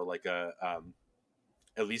character or like a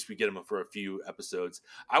at least we get him for a few episodes.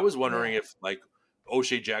 I was wondering if like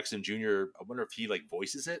O'Shea Jackson Jr. I wonder if he like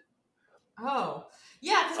voices it. Oh,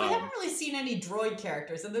 yeah, because we haven't really seen any droid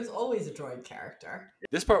characters, and there's always a droid character.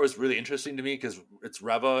 This part was really interesting to me because it's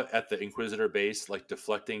Reva at the Inquisitor base, like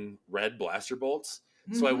deflecting red blaster bolts.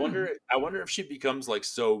 So I wonder if she becomes like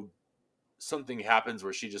something happens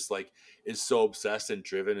where she just like is so obsessed and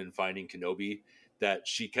driven in finding Kenobi that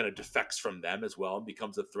she kind of defects from them as well and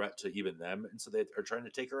becomes a threat to even them, and so they are trying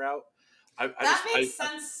to take her out. That makes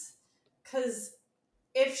sense because.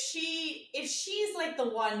 If she's like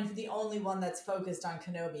the only one that's focused on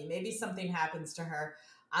Kenobi, maybe something happens to her.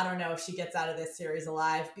 I don't know if she gets out of this series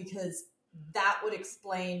alive, because that would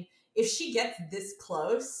explain if she gets this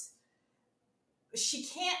close, she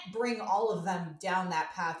can't bring all of them down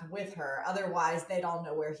that path with her. Otherwise, they'd all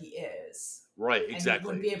know where he is. Right, exactly. And he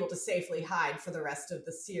wouldn't be able to safely hide for the rest of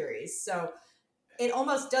the series. So it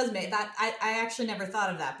almost does make that. I actually never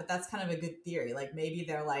thought of that, but that's kind of a good theory. Like maybe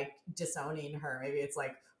they're like disowning her. Maybe it's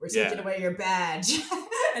like, we're taking away your badge.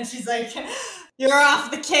 And she's like, you're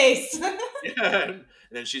off the case. And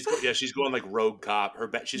then she's going like rogue cop.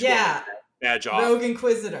 She's going like badge off. Rogue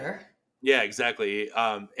Inquisitor. Yeah, exactly.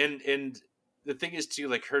 And the thing is too,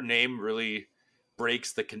 like her name really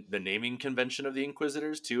breaks the naming convention of the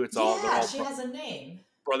Inquisitors too. It's all she has a name.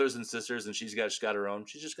 Brothers and sisters, and she's just got her own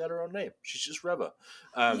name. She's just Reva.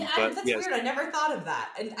 That's weird. I never thought of that,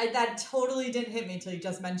 and that totally didn't hit me until you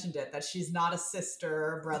just mentioned it. That she's not a sister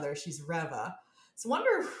or brother; she's Reva. So, I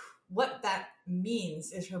wonder what that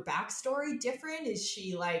means. Is her backstory different? Is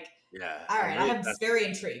she like? Yeah. All right, I'm very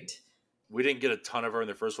intrigued. We didn't get a ton of her in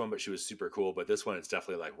the first one, but she was super cool. But this one, it's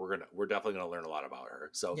definitely like we're definitely gonna learn a lot about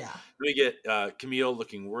her. So we get Camille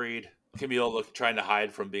looking worried. Camille trying to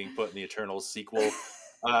hide from being put in the Eternals sequel.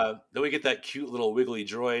 Then we get that cute little wiggly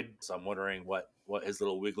droid. So I'm wondering what his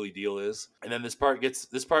little wiggly deal is. And then this part gets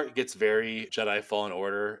very Jedi Fallen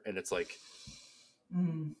Order, and it's like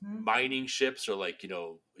mining ships or like you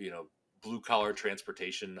know blue collar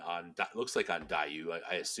transportation on looks like on Dayu,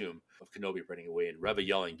 I assume, of Kenobi running away and Reva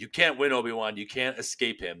yelling, "You can't win, Obi-Wan! You can't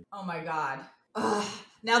escape him!" Oh my god! Ugh.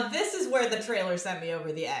 Now this is where the trailer sent me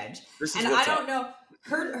over the edge, and I don't know.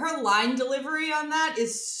 Her line delivery on that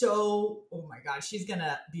is so, oh my god, she's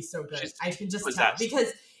gonna be so good. I can just tell,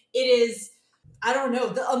 because it is, I don't know,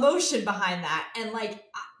 the emotion behind that, and like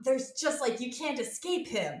there's just like, you can't escape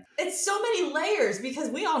him. It's so many layers, because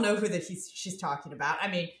we all know who she's talking about. I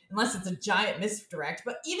mean, unless it's a giant misdirect,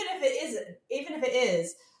 but even if it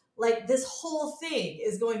is, like this whole thing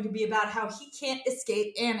is going to be about how he can't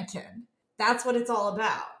escape Anakin. That's what it's all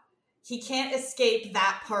about. He can't escape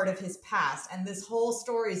that part of his past. And this whole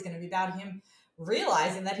story is going to be about him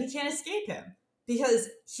realizing that he can't escape him because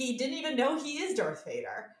he didn't even know he is Darth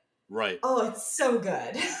Vader. Right. Oh, it's so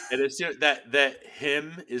good. And it's that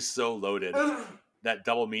him is so loaded. that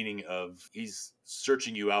double meaning of he's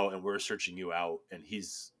searching you out and we're searching you out, and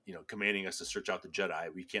he's, you know, commanding us to search out the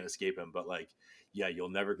Jedi. We can't escape him, but like, yeah, you'll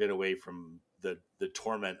never get away from the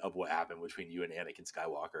torment of what happened between you and Anakin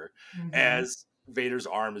Skywalker. As Vader's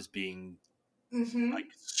arm is being like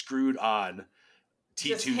screwed on T2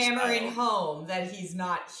 just hammering style. home that he's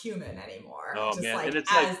not human anymore. Oh, just man. like And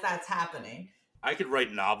it's as like, that's happening. I could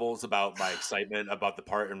write novels about my excitement about the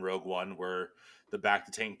part in Rogue One where the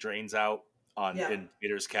Bacta tank drains out in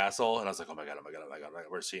Vader's castle, and I was like, oh my god,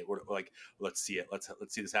 we're seeing, like, let's see it, let's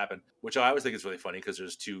see this happen. Which I always think is really funny because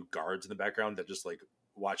there's two guards in the background that just like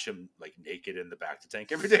watch him like naked in the Bacta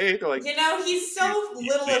tank every day. They're like, you know, he's so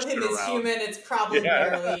little of him is human. It's probably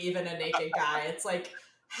barely even a naked guy. It's like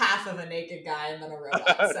half of a naked guy and then a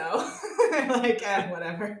robot. So like,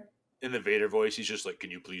 whatever. In the Vader voice, he's just like,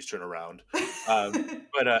 can you please turn around?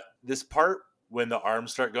 But this part, when the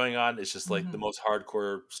arms start going on, it's just like the most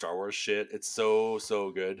hardcore Star Wars shit. It's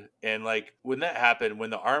so good. And like when that happened, when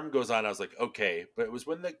the arm goes on, I was like, okay. But it was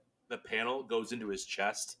when the panel goes into his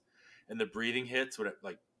chest and the breathing hits, when it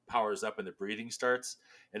like powers up and the breathing starts,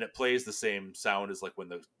 and it plays the same sound as like when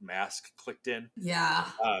the mask clicked in. Yeah.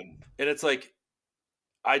 And it's like,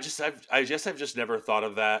 I guess I've just never thought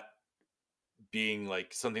of that being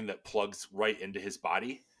like something that plugs right into his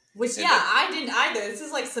body. Which, and I didn't either. This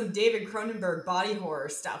is like some David Cronenberg body horror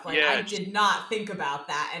stuff. Like, I did not think about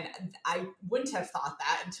that, and I wouldn't have thought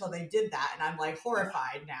that until they did that, and I'm like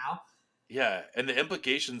horrified now. Yeah, and the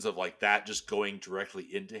implications of like that just going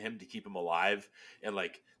directly into him to keep him alive, and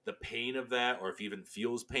like the pain of that, or if he even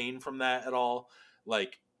feels pain from that at all,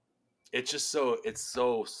 like it's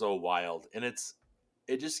so wild, and it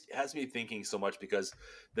just has me thinking so much, because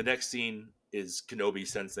the next scene is Kenobi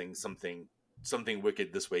sensing something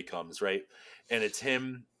wicked this way comes, right? And it's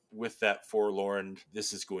him with that forlorn,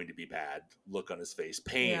 this is going to be bad look on his face.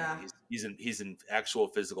 Pain. Yeah. He's in actual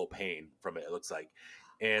physical pain from it looks like.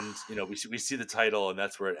 And, you know, we see the title, and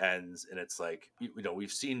that's where it ends. And it's like, you know,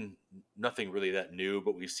 we've seen nothing really that new,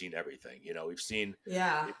 but we've seen everything. You know, we've seen,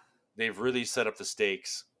 they've really set up the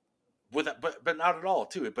stakes with that, but not at all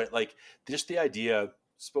too. But like just the idea,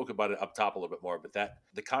 spoke about it up top a little bit more, but that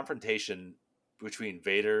the confrontation between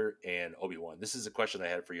Vader and Obi-Wan. This is a question I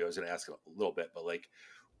had for you. I was going to ask a little bit, but like,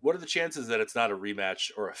 what are the chances that it's not a rematch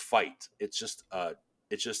or a fight? It's just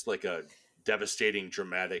like a devastating,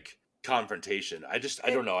 dramatic confrontation. I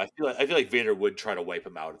don't know. I feel like Vader would try to wipe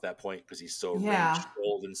him out at that point because he's so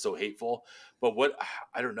rage-filled and so hateful. But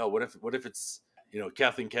I don't know. What if it's, you know,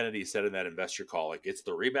 Kathleen Kennedy said in that investor call, like, it's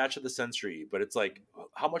the rematch of the century, but it's like,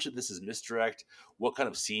 how much of this is misdirect? What kind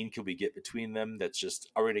of scene can we get between them? That's just,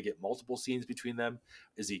 are we going to get multiple scenes between them?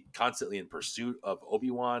 Is he constantly in pursuit of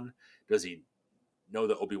Obi-Wan? Does he know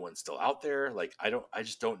that Obi-Wan's still out there? Like, I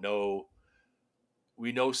just don't know.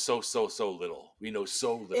 We know so little. We know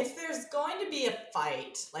so little. If there's going to be a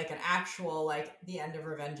fight, like an actual, like the end of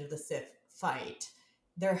Revenge of the Sith fight,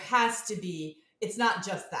 there has to be, it's not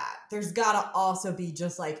just that. There's got to also be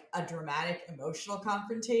just like a dramatic emotional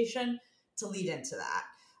confrontation to lead into that.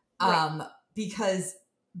 Right. Because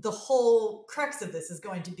the whole crux of this is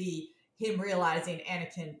going to be him realizing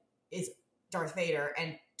Anakin is Darth Vader,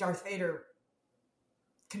 and Darth Vader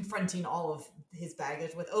confronting all of his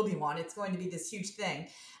baggage with Obi-Wan. It's going to be this huge thing.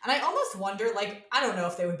 And I almost wonder, like, I don't know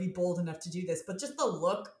if they would be bold enough to do this, but just the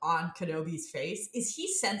look on Kenobi's face, is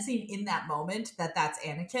he sensing in that moment that that's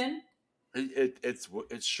Anakin?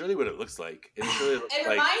 It's surely what it looks like. It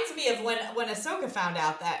reminds me of when Ahsoka found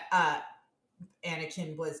out that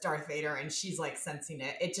Anakin was Darth Vader, and she's like sensing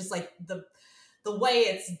it. It just like the way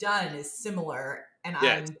it's done is similar, and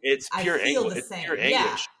it's pure I feel anguish. the same. It's pure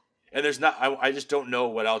anguish. And there's not. I just don't know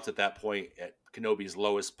what else at that point, at Kenobi's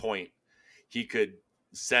lowest point, he could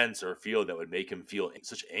sense or feel that would make him feel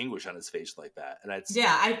such anguish on his face like that. And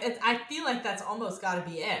I feel like that's almost got to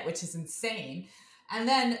be it, which is insane. And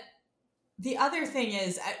then the other thing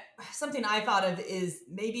is, something I thought of is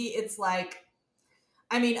maybe it's like,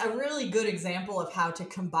 I mean, a really good example of how to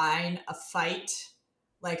combine a fight,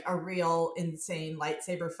 like a real insane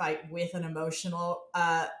lightsaber fight, with an emotional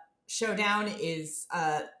showdown is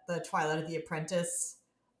the Twilight of the Apprentice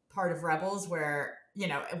part of Rebels, where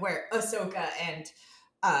Ahsoka and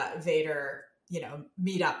Vader,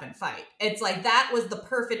 meet up and fight. It's like, that was the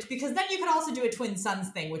perfect, because then you could also do a twin sons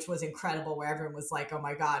thing, which was incredible, where everyone was like, oh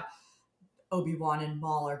my God, Obi-Wan and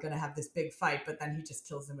Maul are going to have this big fight, but then he just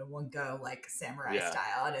kills them in one go, like samurai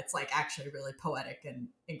style. And it's like actually really poetic and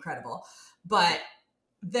incredible. But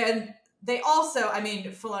then they also, I mean,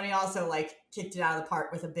 Filoni also like kicked it out of the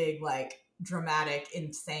park with a big, like, dramatic,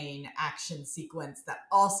 insane action sequence that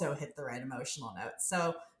also hit the right emotional notes.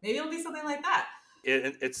 So maybe it'll be something like that.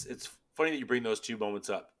 It's funny that you bring those two moments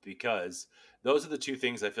up, because those are the two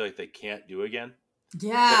things I feel like they can't do again.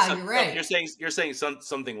 Yeah, you're right. You're saying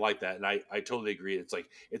something like that, and I totally agree. It's like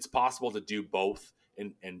it's possible to do both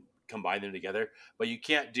and combine them together, but you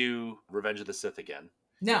can't do Revenge of the Sith again.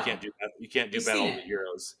 No, you can't do You've Battle seen of the it.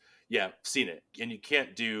 Heroes. Yeah, seen it, and you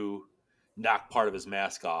can't do knock part of his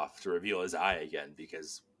mask off to reveal his eye again,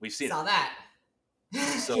 because we've seen saw it. that.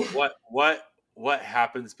 So Yeah. what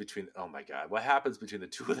happens between? Oh my god, what happens between the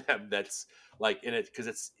two of them? That's like in it,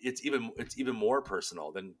 because it's even more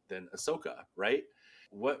personal than Ahsoka, right?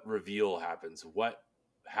 What reveal happens? What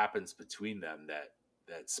happens between them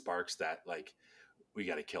that sparks that, like, we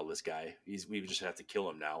got to kill this guy. We just have to kill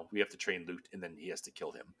him now. We have to train Luke, and then he has to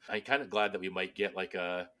kill him. I'm kind of glad that we might get like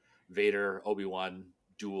a Vader Obi-Wan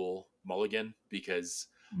duel mulligan, because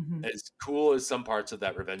Mhm. as cool as some parts of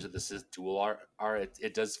that Revenge of the Sith duel are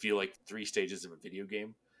it does feel like 3 stages of a video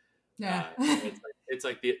game. Yeah. It's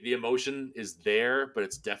like the emotion is there, but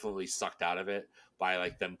it's definitely sucked out of it by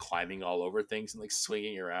like them climbing all over things and like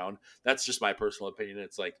swinging around. That's just my personal opinion.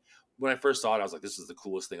 It's like when I first saw it, I was like, this is the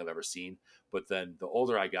coolest thing I've ever seen. But then the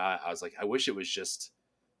older I got, I was like, I wish it was just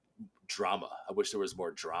drama. I wish there was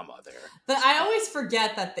more drama there. But I always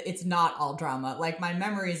forget that it's not all drama. Like my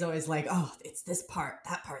memory is always like, oh, it's this part,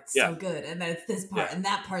 that part's so good, and then it's this part, and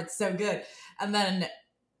that part's so good, and then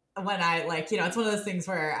when I like, it's one of those things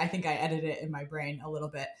where I think I edit it in my brain a little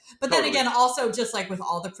bit. But then again, also just like with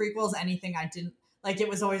all the prequels, anything I didn't like, it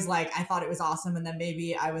was always like I thought it was awesome, and then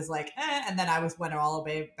maybe I was like, and then I went all the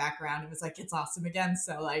way back around. It was like it's awesome again.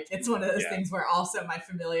 So like it's one of those things where also my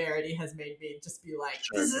familiarity has made me just be like,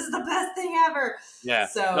 this is the best thing ever. Yeah.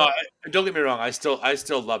 So no, don't get me wrong. I still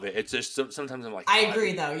love it. It's just sometimes I'm like, I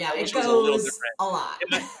agree though. Yeah, it goes a lot.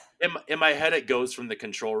 In my head, it goes from the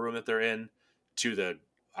control room that they're in to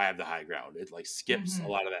I have the high ground. It like skips a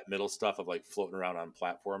lot of that middle stuff of like floating around on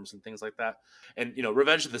platforms and things like that. And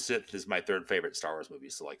Revenge of the Sith is my 3rd favorite Star Wars movie.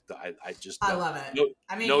 So like I love it.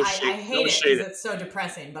 I hate it because it's so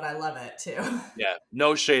depressing, but I love it too. Yeah,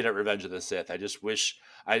 no shade at Revenge of the Sith. I just wish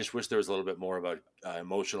there was a little bit more of a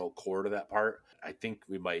emotional core to that part. I think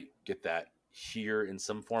we might get that here in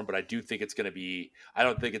some form, but I do think it's going to be. I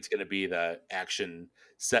don't think it's going to be the action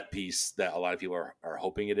set piece that a lot of people are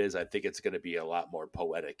hoping it is. I think it's going to be a lot more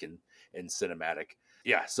poetic and cinematic.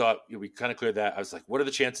 Yeah, so we kind of cleared that. I was like, what are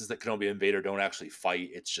the chances that Kenobi and Vader don't actually fight?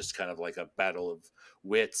 It's just kind of like a battle of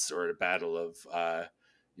wits or a battle of,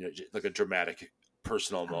 like a dramatic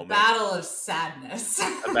personal moment. Battle of sadness.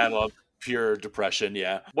 A battle of pure depression,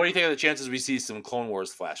 yeah. What do you think of the chances we see some Clone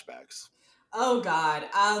Wars flashbacks? Oh God,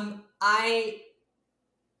 I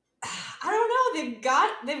don't know. They've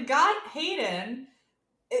got Hayden.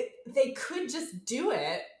 They could just do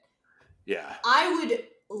it. Yeah, I would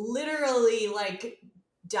literally like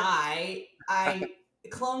die.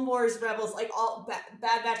 Clone Wars, Rebels, like all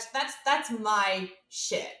Bad Batch. That's my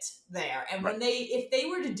shit there. And when if they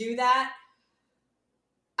were to do that,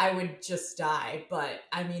 I would just die. But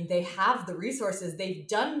I mean, they have the resources. They've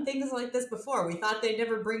done things like this before. We thought they'd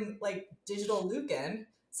never bring like digital Luke in.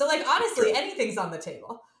 So like honestly, anything's on the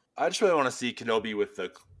table. I just really want to see Kenobi with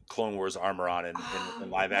the Clone Wars armor on in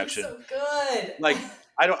live action. So good. Like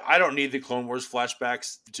I don't need the Clone Wars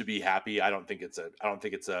flashbacks to be happy. I don't think it's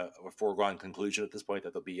a foregone conclusion at this point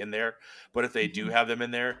that they'll be in there. But if they do have them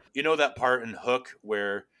in there, that part in Hook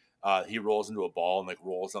where he rolls into a ball and like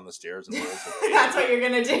rolls down the stairs and rolls that's what you're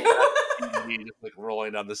gonna do. Just like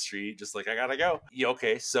rolling down the street, just like I gotta go. Yeah,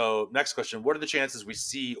 okay. So next question: what are the chances we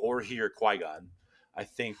see or hear Qui-Gon? I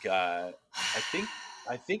think high.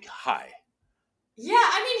 Yeah,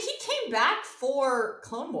 I mean, he came back for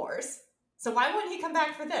Clone Wars, so why wouldn't he come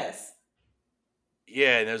back for this?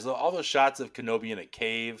 Yeah, and there's all those shots of Kenobi in a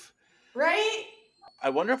cave, right? I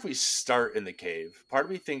wonder if we start in the cave. Part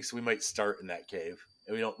of me thinks we might start in that cave,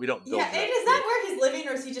 and we don't build. Yeah, and is that where he's living,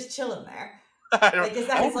 or is he just chilling there? I don't. Like, is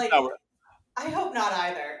that his like? I hope not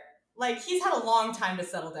either. Like, he's had a long time to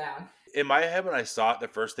settle down. In my head, when I saw it, the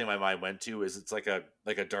first thing my mind went to is it's like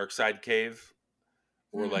a dark side cave,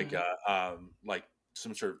 or like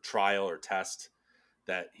some sort of trial or test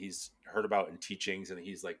that he's heard about in teachings, and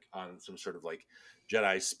he's like on some sort of like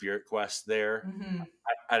Jedi spirit quest there. Mm-hmm.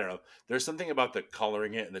 I don't know. There's something about the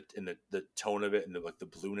coloring it and the tone of it and the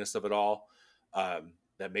blueness of it all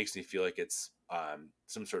that makes me feel like it's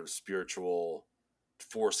some sort of spiritual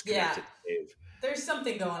force connected cave. There's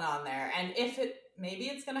something going on there, and maybe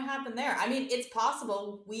it's going to happen there. I mean, it's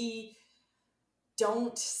possible we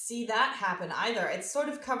don't see that happen either. It's sort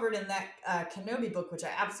of covered in that Kenobi book, which I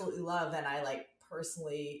absolutely love, and I like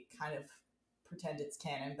personally kind of pretend it's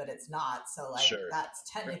canon, but it's not. So like that's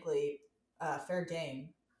technically fair game.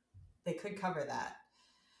 They could cover that.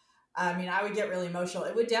 I mean, I would get really emotional.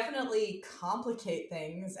 It would definitely complicate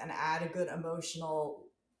things and add a good emotional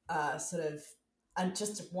sort of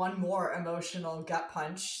just one more emotional gut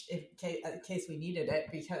punch in case we needed it,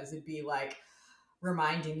 because it'd be like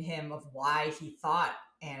reminding him of why he thought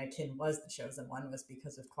Anakin was the chosen one was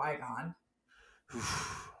because of Qui-Gon.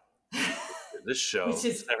 This show, Which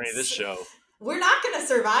is, Stephanie, this show. We're not going to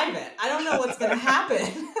survive it. I don't know what's going to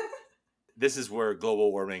happen. This is where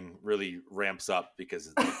global warming really ramps up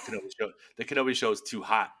because the Kenobi show is too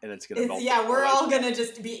hot and it's going to melt. Yeah, we're all going to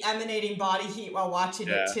just be emanating body heat while watching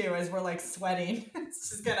it too, as we're like sweating. It's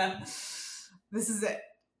just going to, this is it.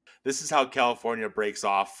 This is how California breaks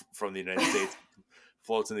off from the United States,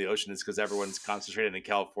 floats in the ocean, is because everyone's concentrated in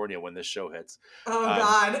California when this show hits. Oh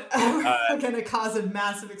God, we're going to cause a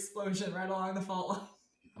massive explosion right along the fault line.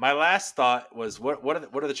 My last thought was, what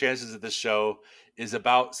are the chances that this show is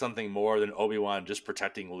about something more than Obi-Wan just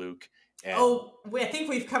protecting Luke? And, I think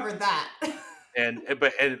we've covered that.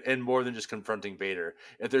 and more than just confronting Vader.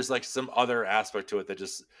 If there's like some other aspect to it that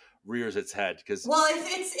just rears its head, because if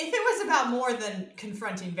it was about more than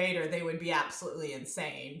confronting Vader, they would be absolutely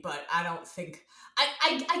insane. But I don't think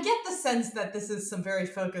I get the sense that this is some very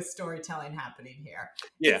focused storytelling happening here.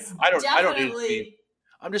 Yeah, it's I don't need to definitely. be,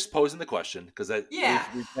 I'm just posing the question because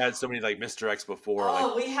we've had so many like misdirects before.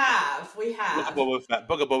 Oh, like, we have.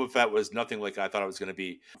 Book of Boba Fett was nothing like I thought it was going to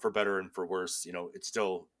be, for better and for worse. You know,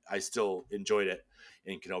 I still enjoyed it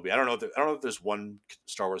in Kenobi. I don't know if there's one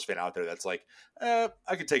Star Wars fan out there that's like, I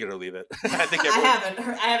could take it or leave it. I think I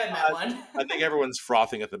haven't met one. I think everyone's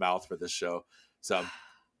frothing at the mouth for this show. So,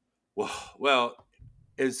 well,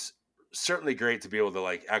 it's certainly great to be able to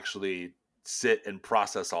like actually sit and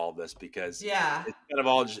process all of this, because it's kind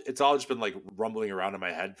of it's all just been like rumbling around in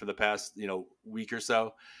my head for the past week or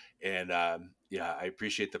so. And I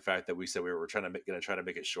appreciate the fact that we said we were going to try to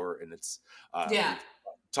make it short, and it's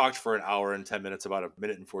talked for an hour and 10 minutes about a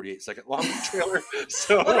minute and 48-second long trailer.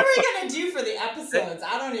 So what are we going to do for the episodes?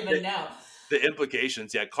 I don't even know. The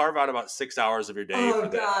implications, carve out about 6 hours of your day. Oh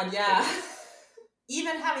God, yeah.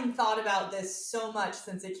 Even having thought about this so much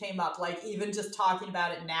since it came up, like even just talking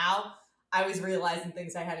about it now, I was realizing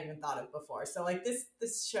things I hadn't even thought of before. So like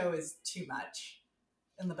this show is too much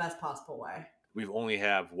in the best possible way. We've only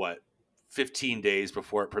have 15 days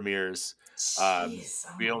before it premieres.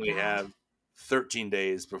 We only have 13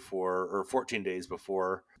 days before, or 14 days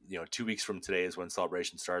before, 2 weeks from today is when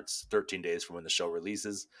Celebration starts, 13 days from when the show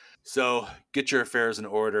releases. So get your affairs in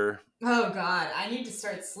order. Oh God, I need to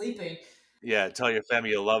start sleeping. Yeah, tell your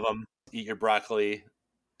family you love them. Eat your broccoli.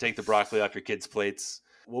 Take the broccoli off your kids' plates.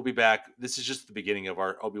 We'll be back. This is just the beginning of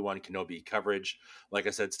our Obi-Wan Kenobi coverage. Like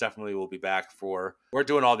I said, Stephanie will be back we're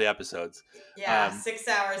doing all the episodes. Yeah, 6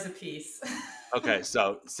 hours apiece. Okay,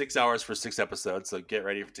 so 6 hours for 6 episodes. So get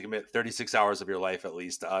ready to commit 36 hours of your life at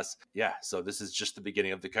least to us. Yeah, so this is just the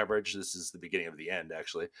beginning of the coverage. This is the beginning of the end,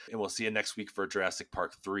 actually. And we'll see you next week for Jurassic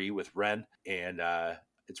Park 3 with Ren. And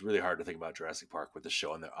it's really hard to think about Jurassic Park with the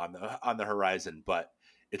show on the horizon, but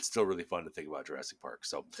it's still really fun to think about Jurassic Park.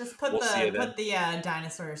 So just put the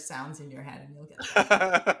dinosaur sounds in your head and you'll get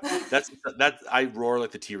it. That's I roar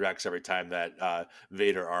like the T-Rex every time that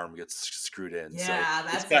Vader arm gets screwed in. Yeah,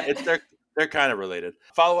 so that's it. They're kind of related.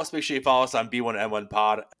 Follow us. Make sure you follow us on B1N1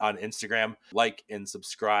 Pod on Instagram. Like and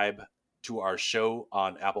subscribe to our show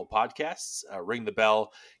on Apple Podcasts. Ring the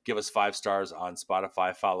bell. Give us 5 stars on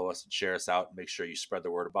Spotify. Follow us and share us out. Make sure you spread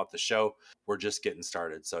the word about the show. We're just getting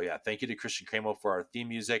started. So thank you to Christian Cremo for our theme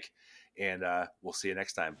music, and we'll see you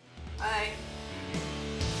next time. Bye.